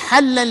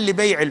محلا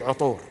لبيع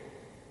العطور،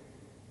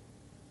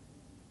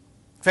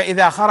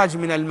 فإذا خرج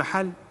من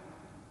المحل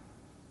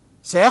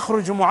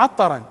سيخرج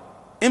معطرا،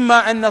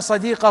 إما أن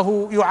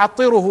صديقه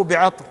يعطره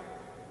بعطر،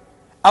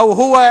 أو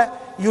هو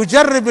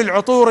يجرب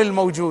العطور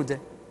الموجودة،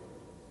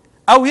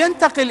 أو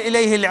ينتقل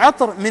إليه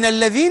العطر من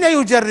الذين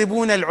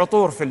يجربون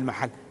العطور في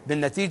المحل،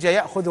 بالنتيجة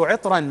يأخذ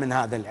عطرا من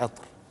هذا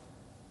العطر.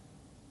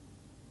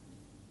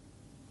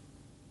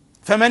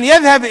 فمن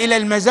يذهب إلى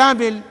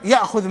المزابل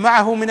يأخذ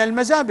معه من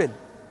المزابل.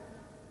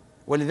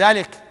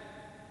 ولذلك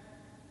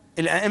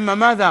الأئمة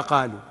ماذا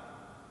قالوا؟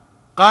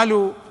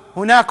 قالوا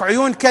هناك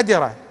عيون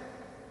كدرة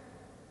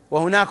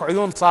وهناك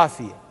عيون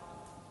صافية.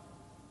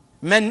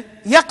 من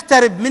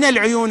يقترب من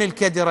العيون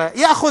الكدرة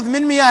يأخذ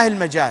من مياه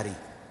المجاري،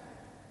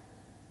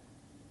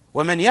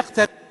 ومن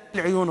يقترب من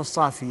العيون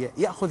الصافية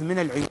يأخذ من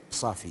العيون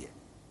الصافية.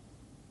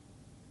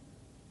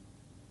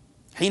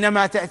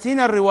 حينما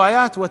تأتينا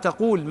الروايات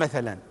وتقول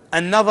مثلا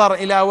النظر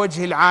إلى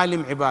وجه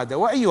العالم عبادة،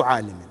 وأي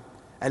عالم؟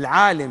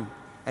 العالم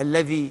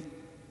الذي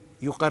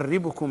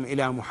يقربكم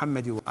إلى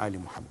محمد وآل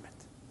محمد،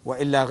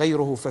 وإلا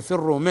غيره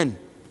ففروا منه.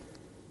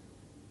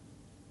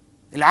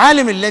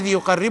 العالم الذي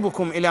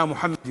يقربكم إلى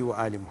محمد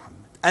وآل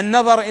محمد،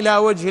 النظر إلى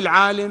وجه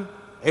العالم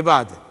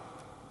عبادة،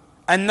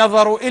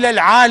 النظر إلى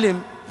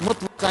العالم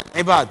مطلقا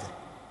عبادة،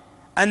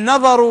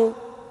 النظر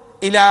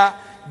إلى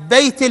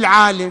بيت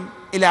العالم،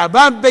 إلى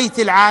باب بيت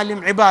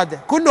العالم عبادة.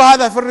 كل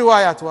هذا في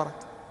الروايات ورد.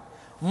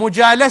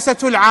 مجالسة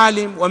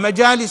العالم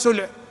ومجالس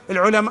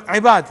العلماء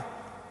عبادة.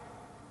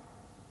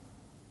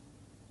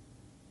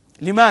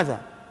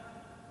 لماذا؟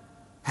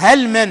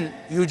 هل من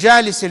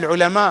يجالس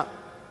العلماء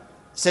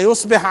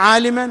سيصبح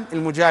عالما؟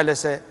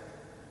 المجالسة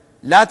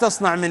لا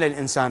تصنع من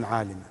الإنسان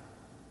عالما.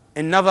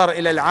 النظر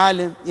إلى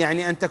العالم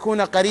يعني أن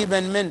تكون قريبا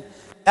منه،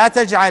 لا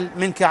تجعل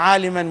منك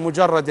عالما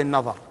مجرد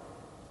النظر.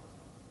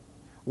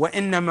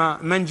 وإنما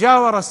من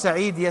جاور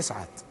السعيد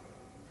يسعد،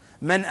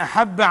 من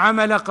أحب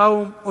عمل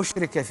قوم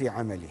أشرك في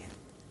عملهم،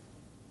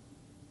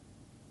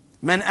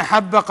 من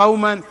أحب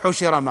قوما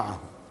حشر معهم.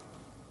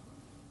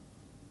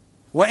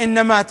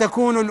 وإنما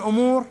تكون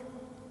الأمور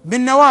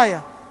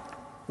بالنوايا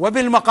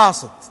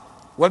وبالمقاصد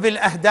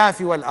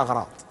وبالأهداف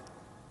والأغراض،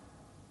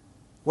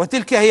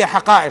 وتلك هي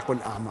حقائق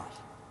الأعمال.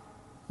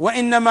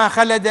 وإنما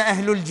خلد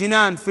أهل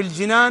الجنان في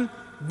الجنان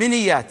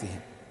بنياتهم،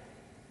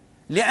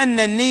 لأن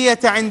النية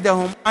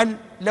عندهم أن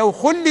لو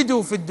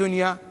خلدوا في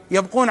الدنيا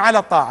يبقون على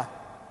الطاعة،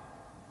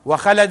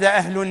 وخلد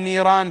أهل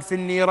النيران في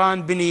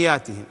النيران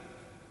بنياتهم،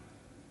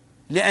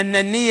 لأن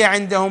النية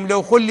عندهم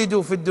لو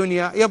خلدوا في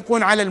الدنيا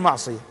يبقون على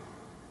المعصية.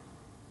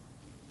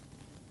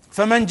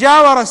 فمن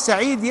جاور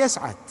السعيد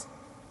يسعد،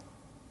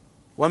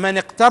 ومن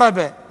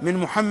اقترب من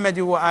محمد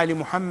وآل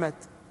محمد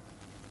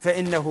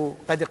فإنه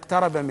قد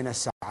اقترب من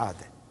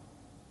السعادة.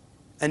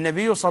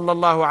 النبي صلى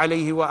الله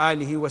عليه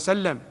وآله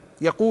وسلم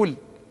يقول: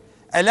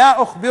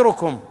 ألا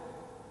أخبركم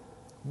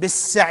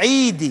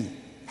بالسعيد؟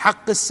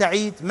 حق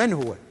السعيد من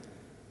هو؟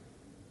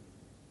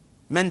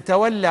 من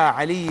تولى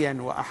عليا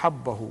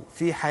وأحبه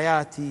في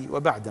حياتي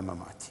وبعد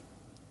مماتي.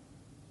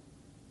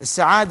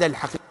 السعادة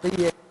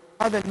الحقيقية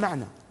هذا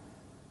المعنى: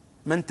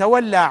 من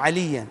تولى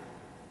عليا،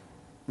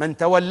 من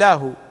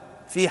تولاه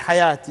في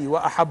حياتي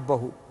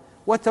وأحبه،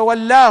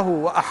 وتولاه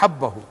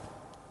وأحبه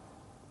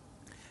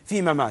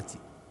في مماتي.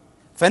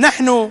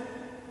 فنحن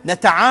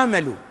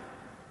نتعامل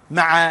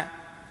مع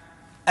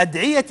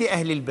أدعية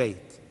أهل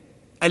البيت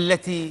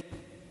التي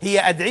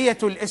هي أدعية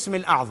الاسم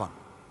الأعظم،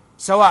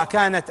 سواء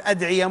كانت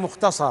أدعية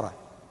مختصرة،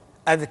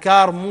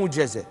 أذكار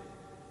موجزة،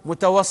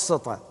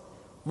 متوسطة،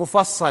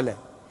 مفصلة،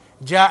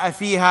 جاء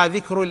فيها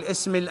ذكر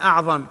الاسم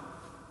الأعظم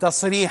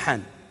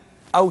تصريحا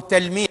أو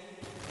تلميحا،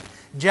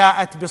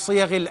 جاءت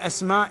بصيغ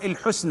الأسماء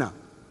الحسنى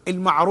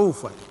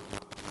المعروفة،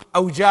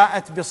 أو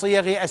جاءت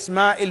بصيغ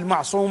أسماء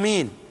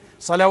المعصومين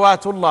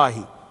صلوات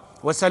الله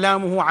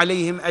وسلامه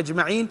عليهم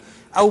أجمعين،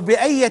 أو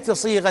بأية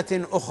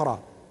صيغة أخرى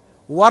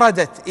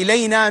وردت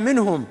إلينا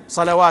منهم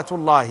صلوات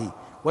الله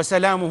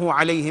وسلامه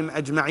عليهم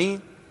أجمعين،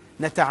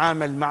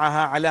 نتعامل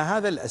معها على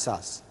هذا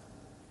الأساس،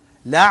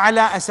 لا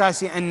على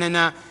أساس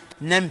أننا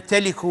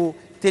نمتلك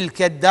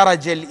تلك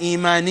الدرجة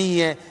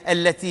الإيمانية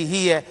التي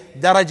هي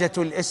درجة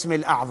الاسم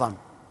الأعظم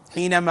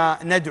حينما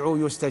ندعو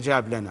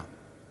يستجاب لنا.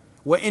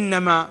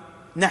 وإنما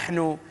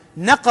نحن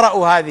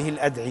نقرأ هذه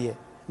الأدعية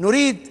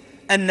نريد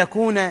أن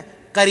نكون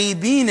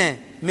قريبين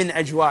من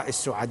أجواء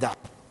السعداء،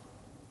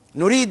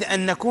 نريد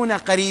أن نكون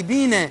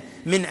قريبين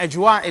من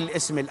أجواء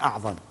الاسم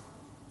الأعظم،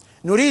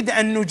 نريد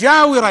أن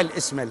نجاور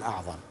الاسم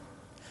الأعظم،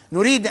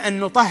 نريد أن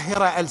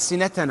نطهر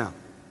ألسنتنا،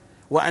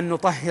 وأن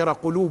نطهر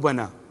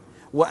قلوبنا،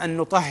 وأن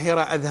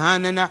نطهر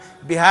أذهاننا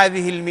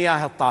بهذه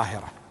المياه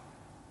الطاهرة.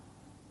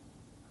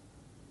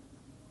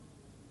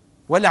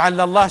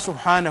 ولعل الله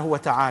سبحانه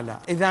وتعالى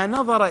إذا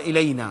نظر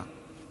إلينا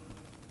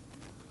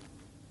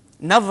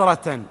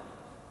نظرة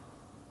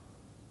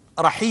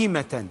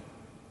رحيمة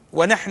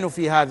ونحن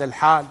في هذا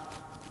الحال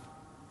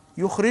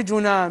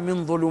يخرجنا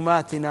من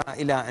ظلماتنا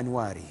إلى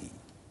أنواره،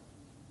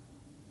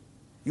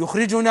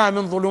 يخرجنا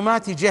من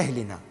ظلمات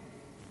جهلنا،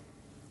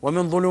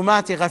 ومن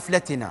ظلمات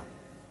غفلتنا،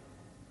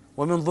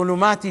 ومن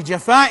ظلمات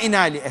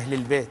جفائنا لأهل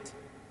البيت،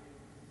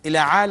 إلى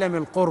عالم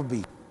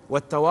القرب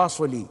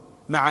والتواصل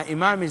مع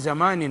إمام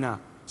زماننا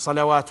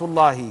صلوات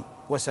الله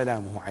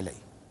وسلامه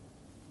عليه.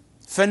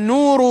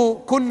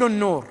 فالنور كل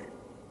النور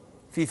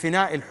في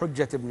فناء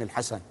الحجة بن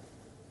الحسن،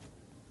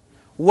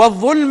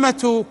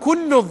 والظلمة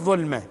كل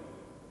الظلمة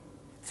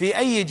في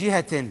أي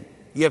جهة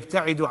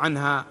يبتعد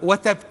عنها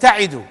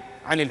وتبتعد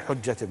عن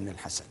الحجة بن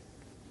الحسن.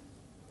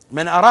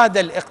 من أراد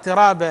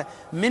الاقتراب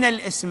من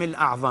الاسم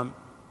الأعظم،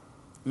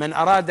 من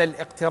أراد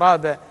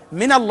الاقتراب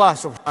من الله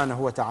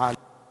سبحانه وتعالى،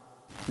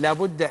 لا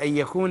بد أن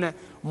يكون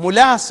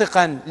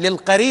ملاصقا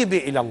للقريب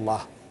إلى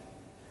الله.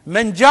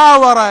 من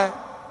جاور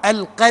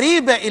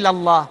القريب إلى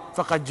الله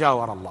فقد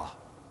جاور الله،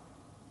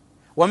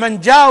 ومن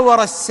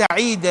جاور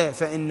السعيد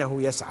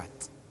فإنه يسعد.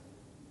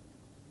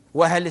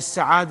 وهل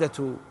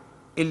السعادة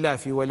إلا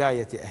في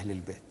ولاية أهل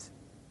البيت؟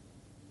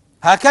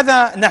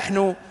 هكذا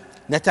نحن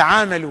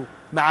نتعامل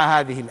مع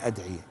هذه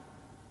الأدعية.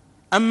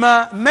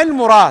 أما ما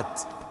المراد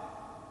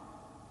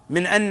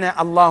من أن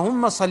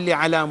اللهم صل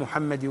على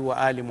محمد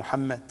وآل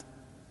محمد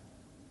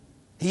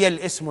هي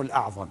الاسم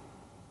الأعظم،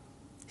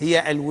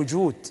 هي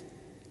الوجود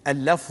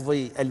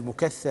اللفظي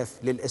المكثف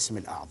للاسم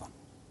الأعظم.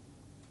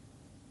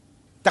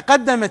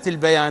 تقدمت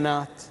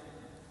البيانات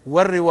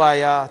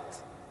والروايات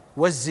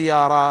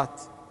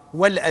والزيارات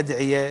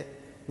والأدعية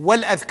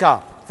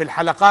والأذكار في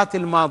الحلقات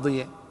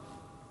الماضية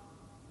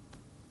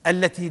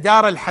التي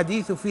دار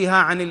الحديث فيها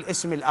عن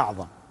الاسم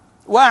الأعظم،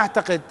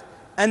 وأعتقد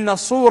أن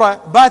الصورة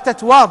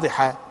باتت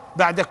واضحة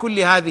بعد كل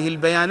هذه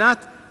البيانات،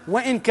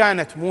 وإن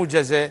كانت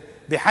موجزة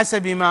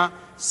بحسب ما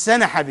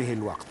سنح به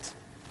الوقت،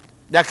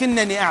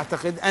 لكنني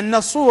أعتقد أن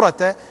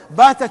الصورة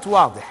باتت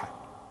واضحة.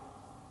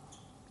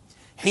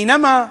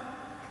 حينما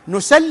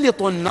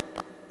نسلط النظر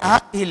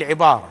هذه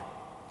العبارة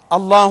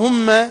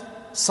اللهم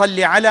صل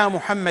على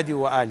محمد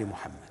وآل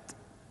محمد،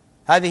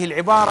 هذه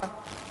العبارة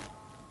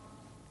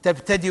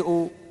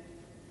تبتدئ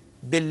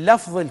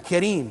باللفظ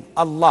الكريم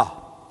الله،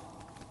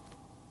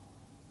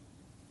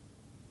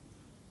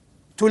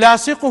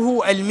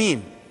 تلاصقه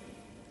الميم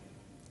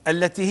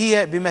التي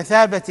هي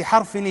بمثابة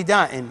حرف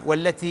نداء،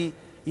 والتي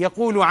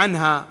يقول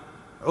عنها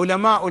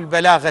علماء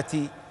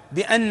البلاغة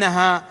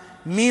بأنها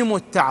ميم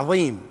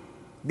التعظيم،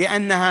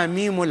 بأنها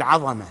ميم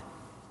العظمة.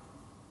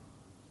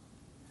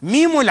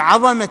 ميم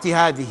العظمة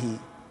هذه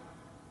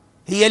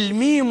هي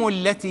الميم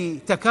التي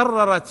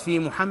تكررت في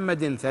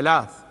محمد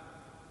ثلاث.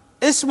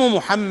 اسم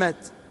محمد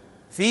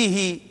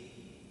فيه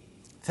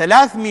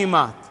ثلاث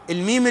ميمات،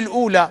 الميم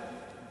الأولى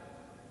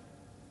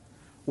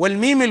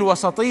والميم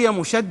الوسطية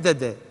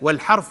مشددة،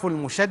 والحرف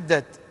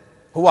المشدد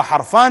هو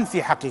حرفان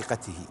في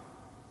حقيقته.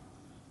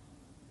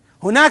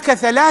 هناك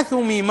ثلاث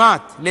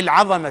ميمات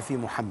للعظمة في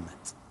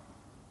محمد،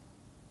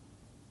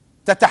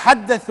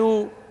 تتحدث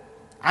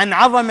عن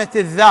عظمة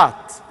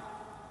الذات،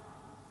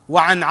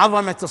 وعن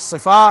عظمة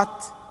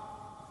الصفات،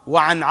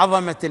 وعن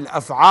عظمة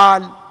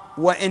الأفعال،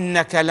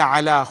 وإنك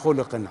لعلى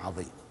خلق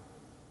عظيم.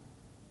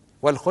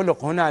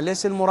 والخلق هنا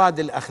ليس المراد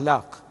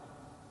الأخلاق،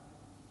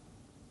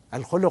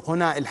 الخلق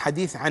هنا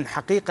الحديث عن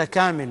حقيقة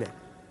كاملة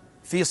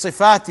في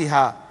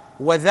صفاتها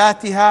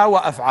وذاتها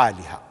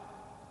وأفعالها.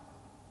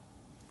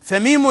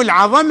 فميم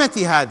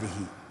العظمة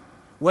هذه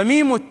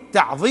وميم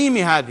التعظيم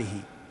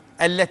هذه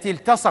التي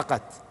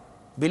التصقت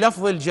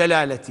بلفظ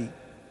الجلالة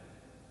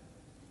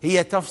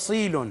هي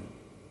تفصيل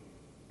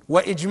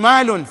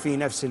وإجمال في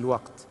نفس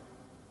الوقت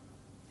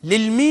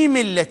للميم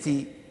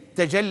التي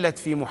تجلت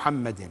في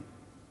محمد،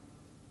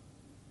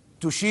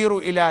 تشير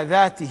إلى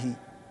ذاته،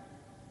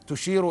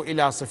 تشير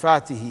إلى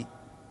صفاته،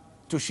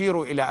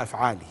 تشير إلى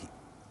أفعاله،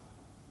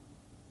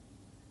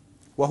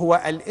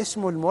 وهو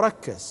الاسم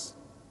المركز،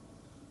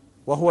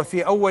 وهو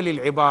في أول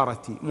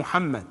العبارة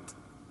محمد،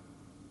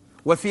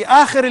 وفي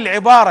آخر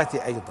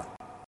العبارة أيضا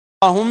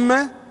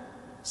اللهم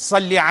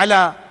صل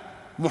على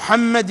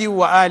محمد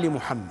وآل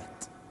محمد.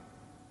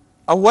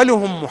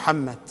 أولهم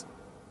محمد،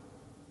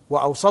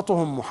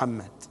 وأوسطهم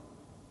محمد،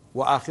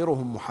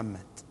 وآخرهم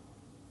محمد،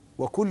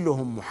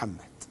 وكلهم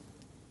محمد.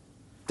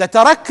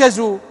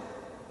 تتركز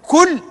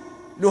كل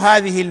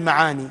هذه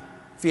المعاني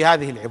في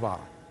هذه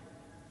العبارة،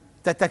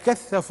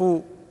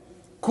 تتكثف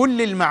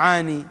كل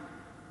المعاني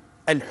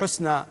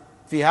الحسنى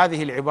في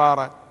هذه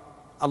العبارة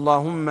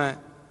اللهم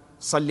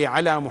صل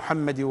على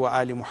محمد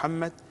وآل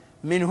محمد.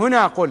 من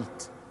هنا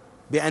قلت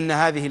بأن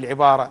هذه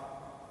العبارة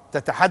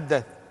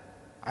تتحدث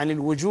عن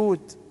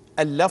الوجود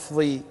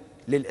اللفظي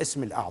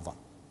للاسم الأعظم.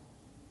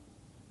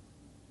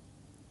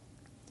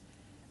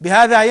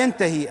 بهذا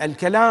ينتهي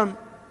الكلام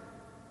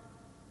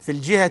في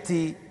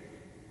الجهة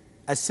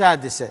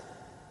السادسة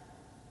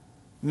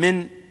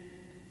من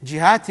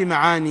جهات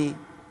معاني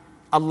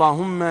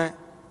اللهم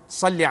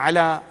صل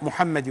على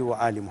محمد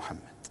وآل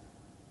محمد،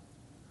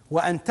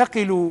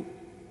 وأنتقل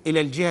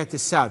إلى الجهة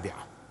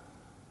السابعة،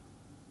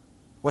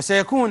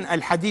 وسيكون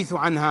الحديث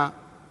عنها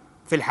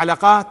في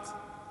الحلقات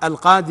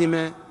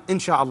القادمة إن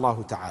شاء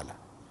الله تعالى،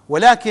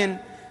 ولكن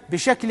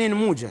بشكل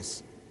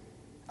موجز.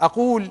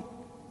 أقول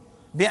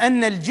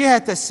بأن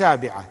الجهة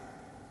السابعة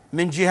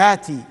من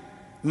جهات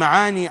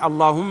معاني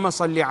اللهم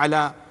صل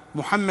على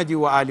محمد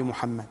وآل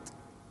محمد،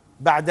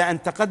 بعد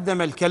أن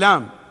تقدم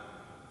الكلام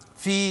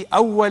في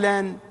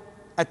أولا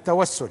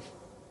التوسل،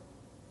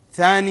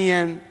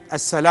 ثانيا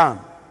السلام،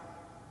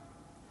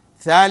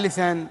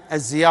 ثالثا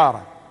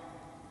الزيارة،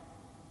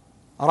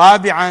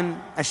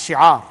 رابعا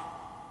الشعار،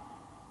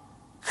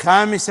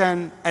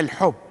 خامسا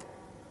الحب،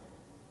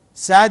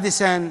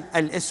 سادسا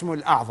الاسم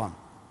الأعظم.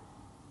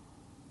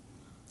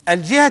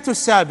 الجهة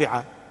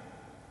السابعة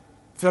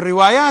في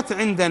الروايات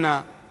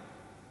عندنا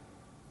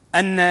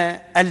أن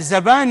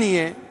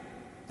الزبانية،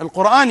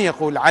 القرآن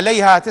يقول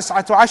عليها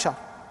 19،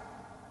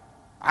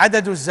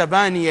 عدد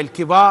الزبانية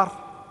الكبار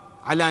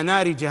على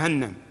نار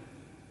جهنم.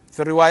 في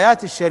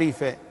الروايات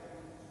الشريفة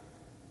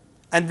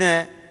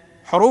أن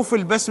حروف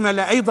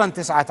البسملة أيضا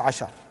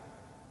 19.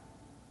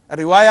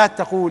 الروايات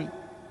تقول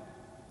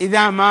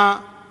إذا ما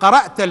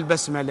قرأت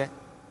البسملة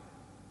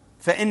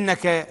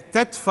فإنك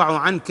تدفع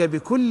عنك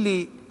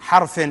بكل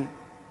حرف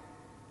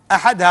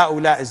أحد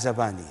هؤلاء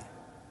الزبانية.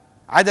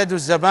 عدد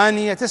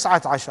الزبانية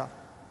 19،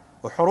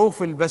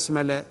 وحروف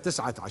البسملة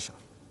 19.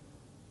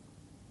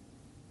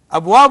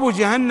 أبواب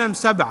جهنم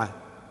 7،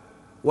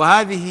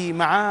 وهذه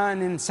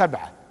معان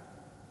 7.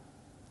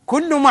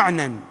 كل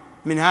معنى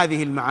من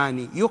هذه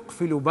المعاني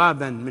يقفل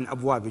بابا من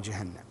أبواب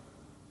جهنم.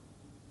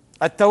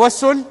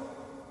 التوسل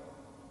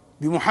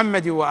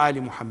بمحمد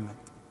وآل محمد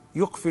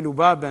يقفل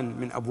بابا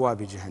من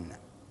أبواب جهنم.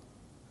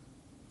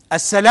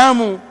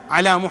 السلام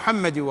على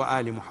محمد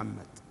وآل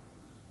محمد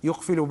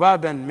يقفل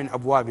بابا من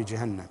أبواب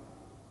جهنم.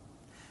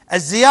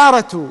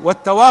 الزيارة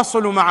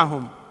والتواصل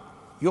معهم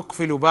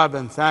يقفل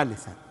بابا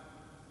ثالثا.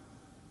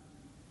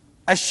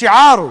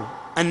 الشعار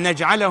أن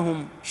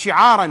نجعلهم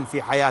شعارا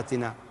في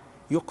حياتنا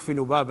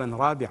يقفل بابا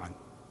رابعا.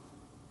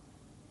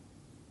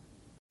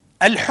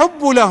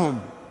 الحب لهم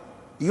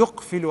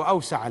يقفل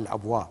أوسع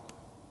الأبواب.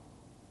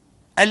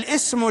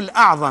 الاسم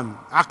الأعظم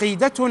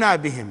عقيدتنا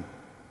بهم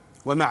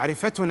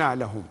ومعرفتنا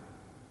لهم،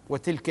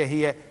 وتلك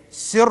هي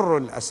سر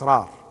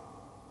الأسرار،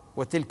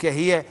 وتلك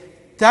هي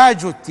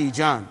تاج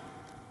التيجان،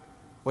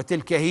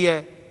 وتلك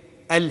هي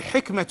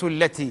الحكمة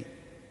التي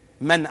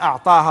من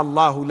أعطاها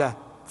الله له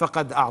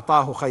فقد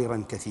أعطاه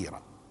خيرا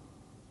كثيرا.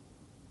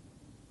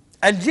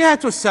 الجهة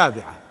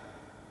السابعة: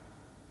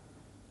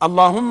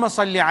 اللهم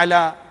صل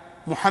على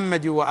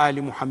محمد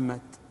وآل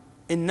محمد،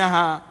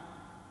 إنها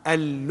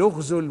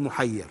اللغز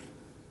المحير،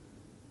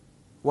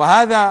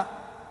 وهذا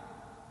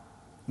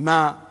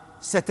ما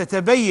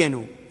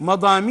ستتبين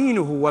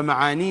مضامينه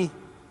ومعانيه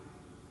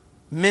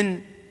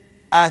من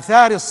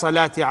آثار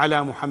الصلاة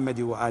على محمد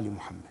وآل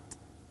محمد.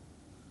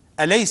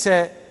 أليس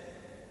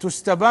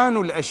تستبان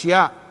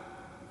الأشياء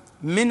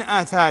من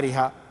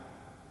آثارها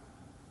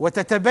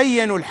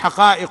وتتبين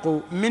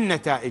الحقائق من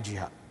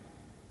نتائجها؟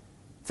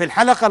 في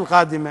الحلقة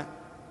القادمة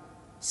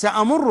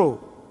سأمر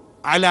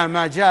على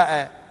ما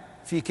جاء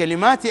في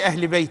كلمات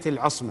أهل بيت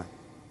العصمة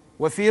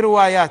وفي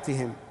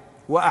رواياتهم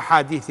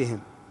وأحاديثهم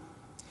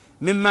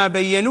مما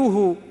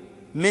بينوه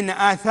من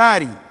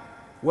آثار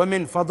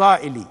ومن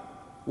فضائل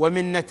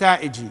ومن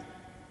نتائج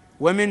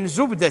ومن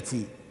زبدة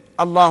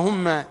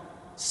اللهم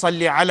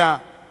صل على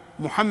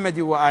محمد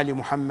وآل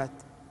محمد،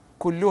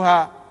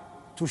 كلها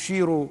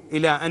تشير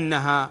إلى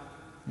أنها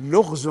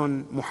لغز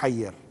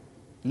محير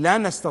لا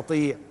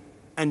نستطيع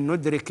أن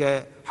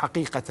ندرك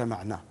حقيقة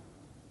معناه.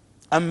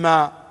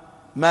 أما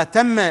ما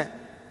تم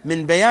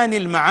من بيان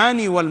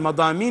المعاني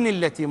والمضامين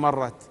التي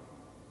مرت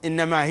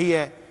إنما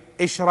هي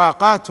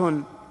إشراقات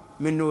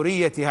من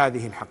نورية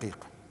هذه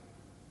الحقيقة.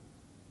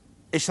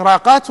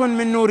 إشراقات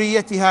من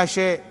نوريتها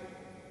شيء،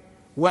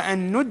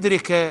 وأن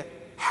ندرك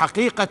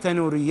حقيقة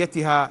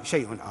نوريتها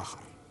شيء آخر.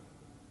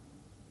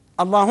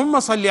 اللهم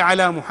صل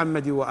على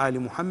محمد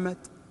وآل محمد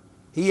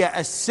هي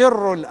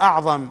السر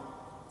الأعظم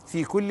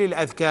في كل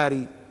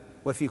الأذكار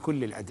وفي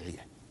كل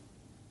الأدعية.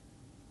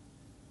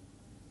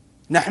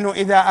 نحن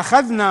إذا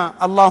أخذنا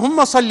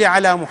اللهم صل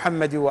على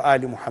محمد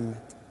وآل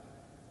محمد،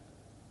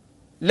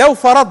 لو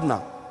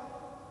فرضنا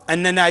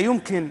أننا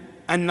يمكن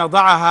أن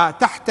نضعها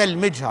تحت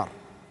المجهر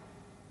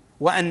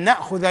وأن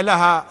نأخذ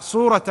لها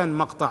صورة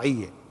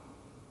مقطعية،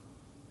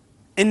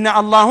 إن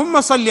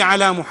اللهم صل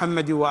على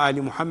محمد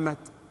وآل محمد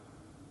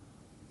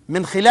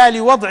من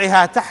خلال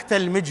وضعها تحت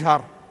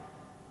المجهر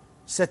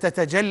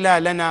ستتجلى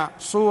لنا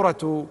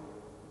صورة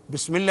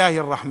بسم الله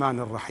الرحمن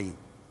الرحيم،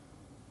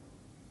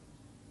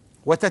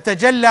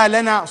 وتتجلى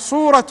لنا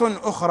صورة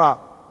أخرى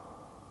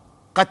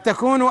قد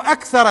تكون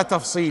أكثر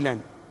تفصيلا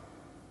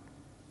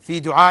في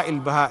دعاء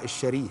البهاء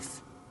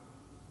الشريف،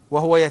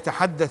 وهو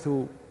يتحدث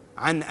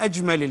عن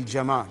أجمل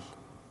الجمال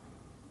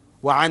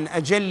وعن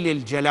أجل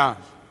الجلال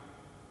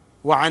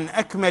وعن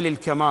أكمل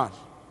الكمال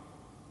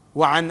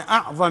وعن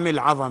أعظم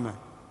العظمة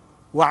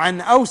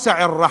وعن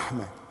أوسع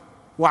الرحمة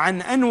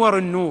وعن أنور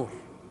النور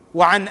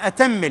وعن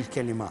أتم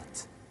الكلمات.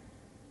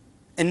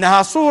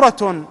 إنها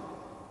صورة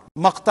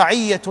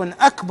مقطعية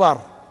أكبر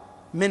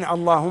من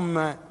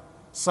اللهم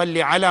صل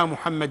على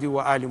محمد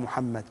وآل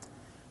محمد.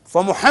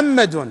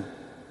 فمحمد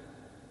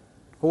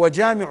هو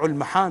جامع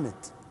المحامد،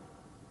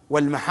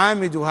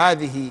 والمحامد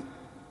هذه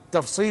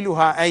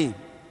تفصيلها أين؟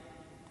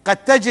 قد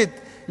تجد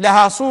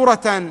لها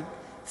صورة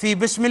في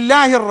بسم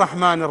الله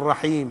الرحمن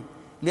الرحيم،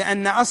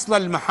 لأن أصل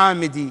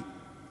المحامد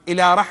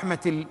إلى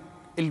رحمة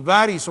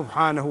الباري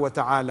سبحانه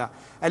وتعالى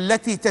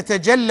التي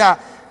تتجلى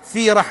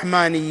في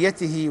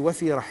رحمانيته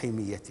وفي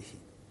رحيميته.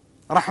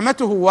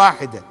 رحمته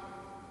واحدة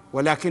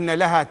ولكن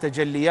لها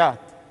تجليات،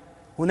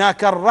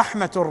 هناك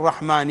الرحمة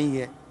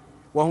الرحمانية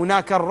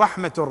وهناك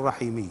الرحمة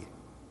الرحيمية.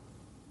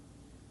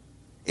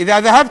 إذا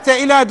ذهبت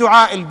إلى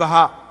دعاء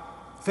البهاء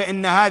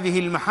فإن هذه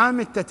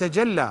المحامد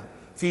تتجلى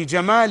في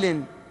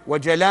جمال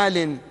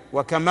وجلال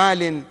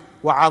وكمال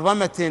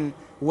وعظمة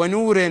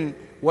ونور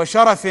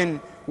وشرف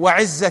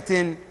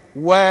وعزة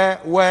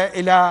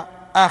وإلى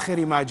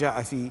آخر ما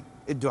جاء في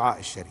الدعاء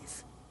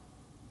الشريف.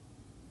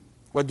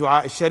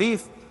 والدعاء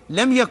الشريف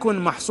لم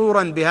يكن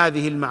محصورا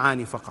بهذه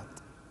المعاني فقط.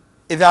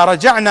 إذا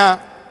رجعنا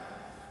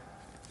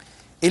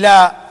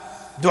إلى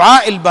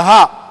دعاء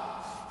البهاء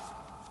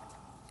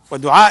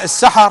ودعاء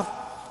السحر،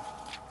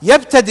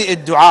 يبتدئ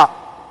الدعاء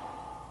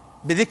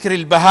بذكر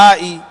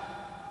البهاء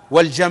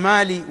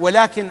والجمال،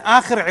 ولكن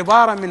آخر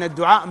عبارة من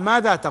الدعاء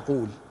ماذا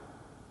تقول؟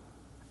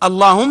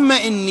 اللهم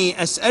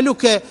إني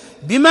أسألك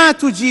بما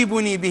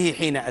تجيبني به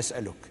حين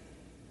أسألك،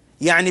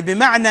 يعني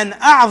بمعنى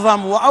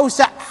أعظم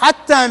وأوسع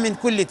حتى من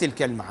كل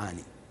تلك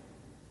المعاني،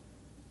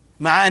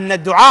 مع أن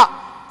الدعاء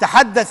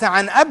تحدث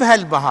عن أبهى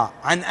البهاء،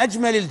 عن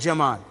أجمل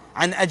الجمال،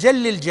 عن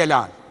أجل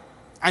الجلال،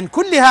 عن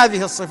كل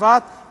هذه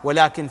الصفات،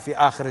 ولكن في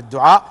آخر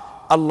الدعاء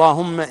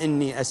اللهم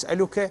إني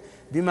أسألك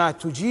بما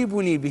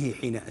تجيبني به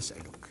حين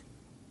أسألك،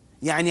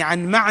 يعني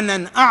عن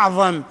معنى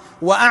أعظم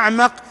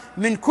وأعمق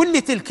من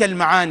كل تلك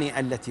المعاني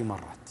التي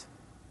مرت.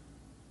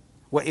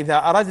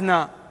 وإذا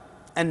أردنا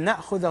أن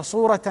نأخذ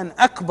صورة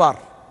أكبر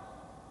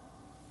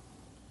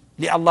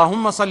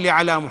لاللهم صل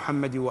على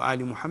محمد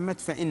وآل محمد،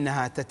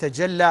 فإنها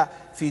تتجلى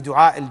في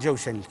دعاء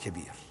الجوشن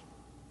الكبير،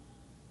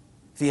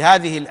 في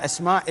هذه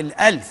الأسماء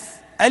الألف،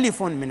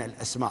 ألف من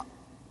الأسماء،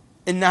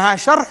 إنها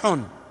شرح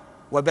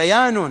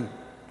وبيان،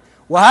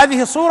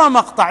 وهذه صورة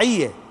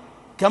مقطعية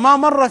كما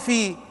مر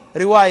في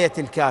رواية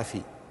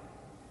الكافي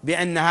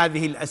بأن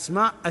هذه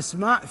الأسماء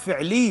أسماء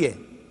فعلية،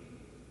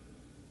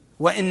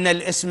 وإن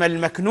الاسم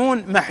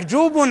المكنون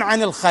محجوب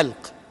عن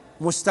الخلق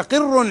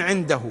مستقر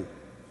عنده،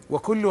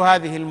 وكل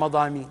هذه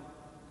المضامين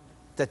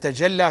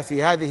تتجلى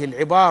في هذه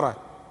العبارة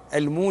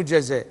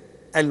الموجزة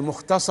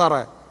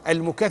المختصرة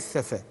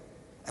المكثفة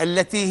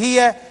التي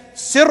هي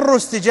سر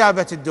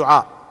استجابة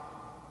الدعاء.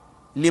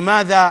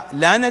 لماذا؟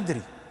 لا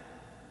ندري.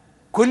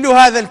 كل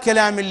هذا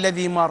الكلام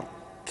الذي مر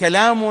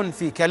كلام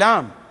في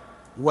كلام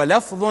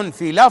ولفظ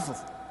في لفظ،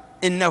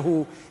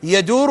 إنه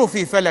يدور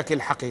في فلك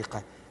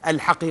الحقيقة.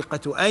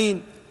 الحقيقة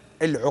أين؟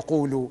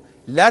 العقول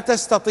لا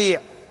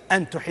تستطيع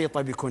أن تحيط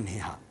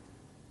بكنهها.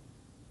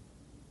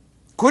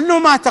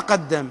 كل ما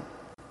تقدم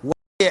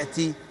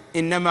ويأتي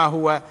إنما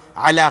هو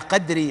على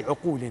قدر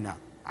عقولنا،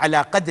 على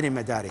قدر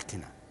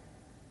مداركنا.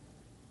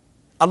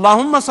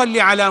 اللهم صل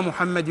على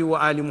محمد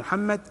وآل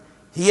محمد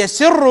هي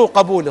سر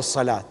قبول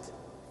الصلاة.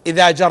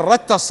 إذا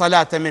جردت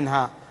الصلاة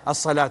منها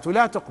الصلاة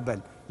لا تقبل.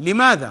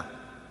 لماذا؟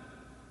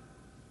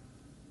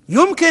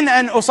 يمكن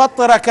أن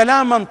أسطر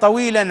كلاما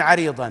طويلا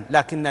عريضا،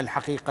 لكن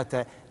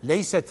الحقيقة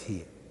ليست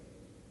هي.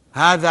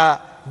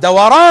 هذا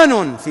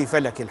دوران في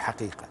فلك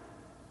الحقيقة.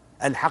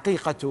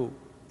 الحقيقة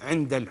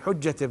عند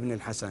الحجة بن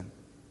الحسن،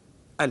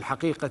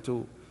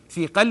 الحقيقة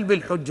في قلب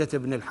الحجة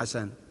بن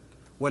الحسن،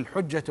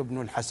 والحجة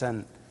بن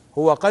الحسن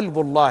هو قلب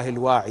الله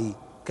الواعي،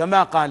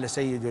 كما قال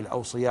سيد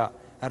الأوصياء.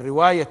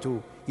 الرواية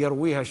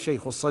يرويها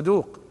الشيخ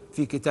الصدوق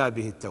في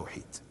كتابه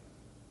التوحيد.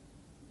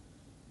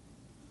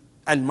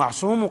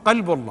 المعصوم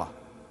قلب الله،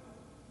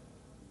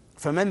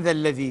 فمن ذا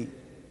الذي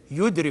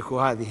يدرك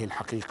هذه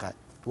الحقيقة؟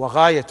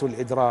 وغاية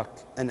الإدراك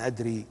أن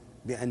أدري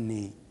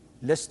بأني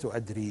لست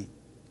أدري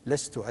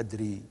لست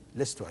أدري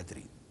لست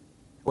أدري.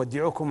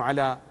 أودعكم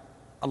على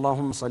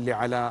اللهم صل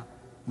على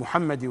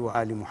محمد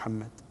وآل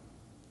محمد،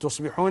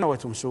 تصبحون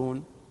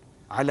وتمسون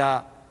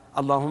على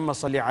اللهم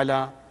صل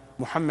على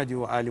محمد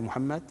وآل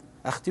محمد.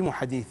 أختم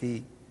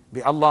حديثي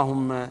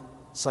باللهم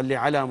صل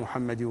على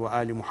محمد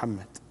وآل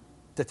محمد.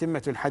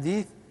 تتمة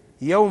الحديث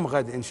يوم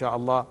غد إن شاء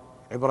الله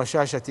عبر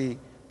شاشة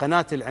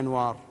قناة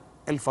الأنوار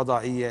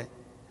الفضائية.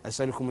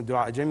 أسألكم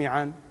الدعاء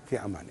جميعا،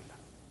 في أمان الله.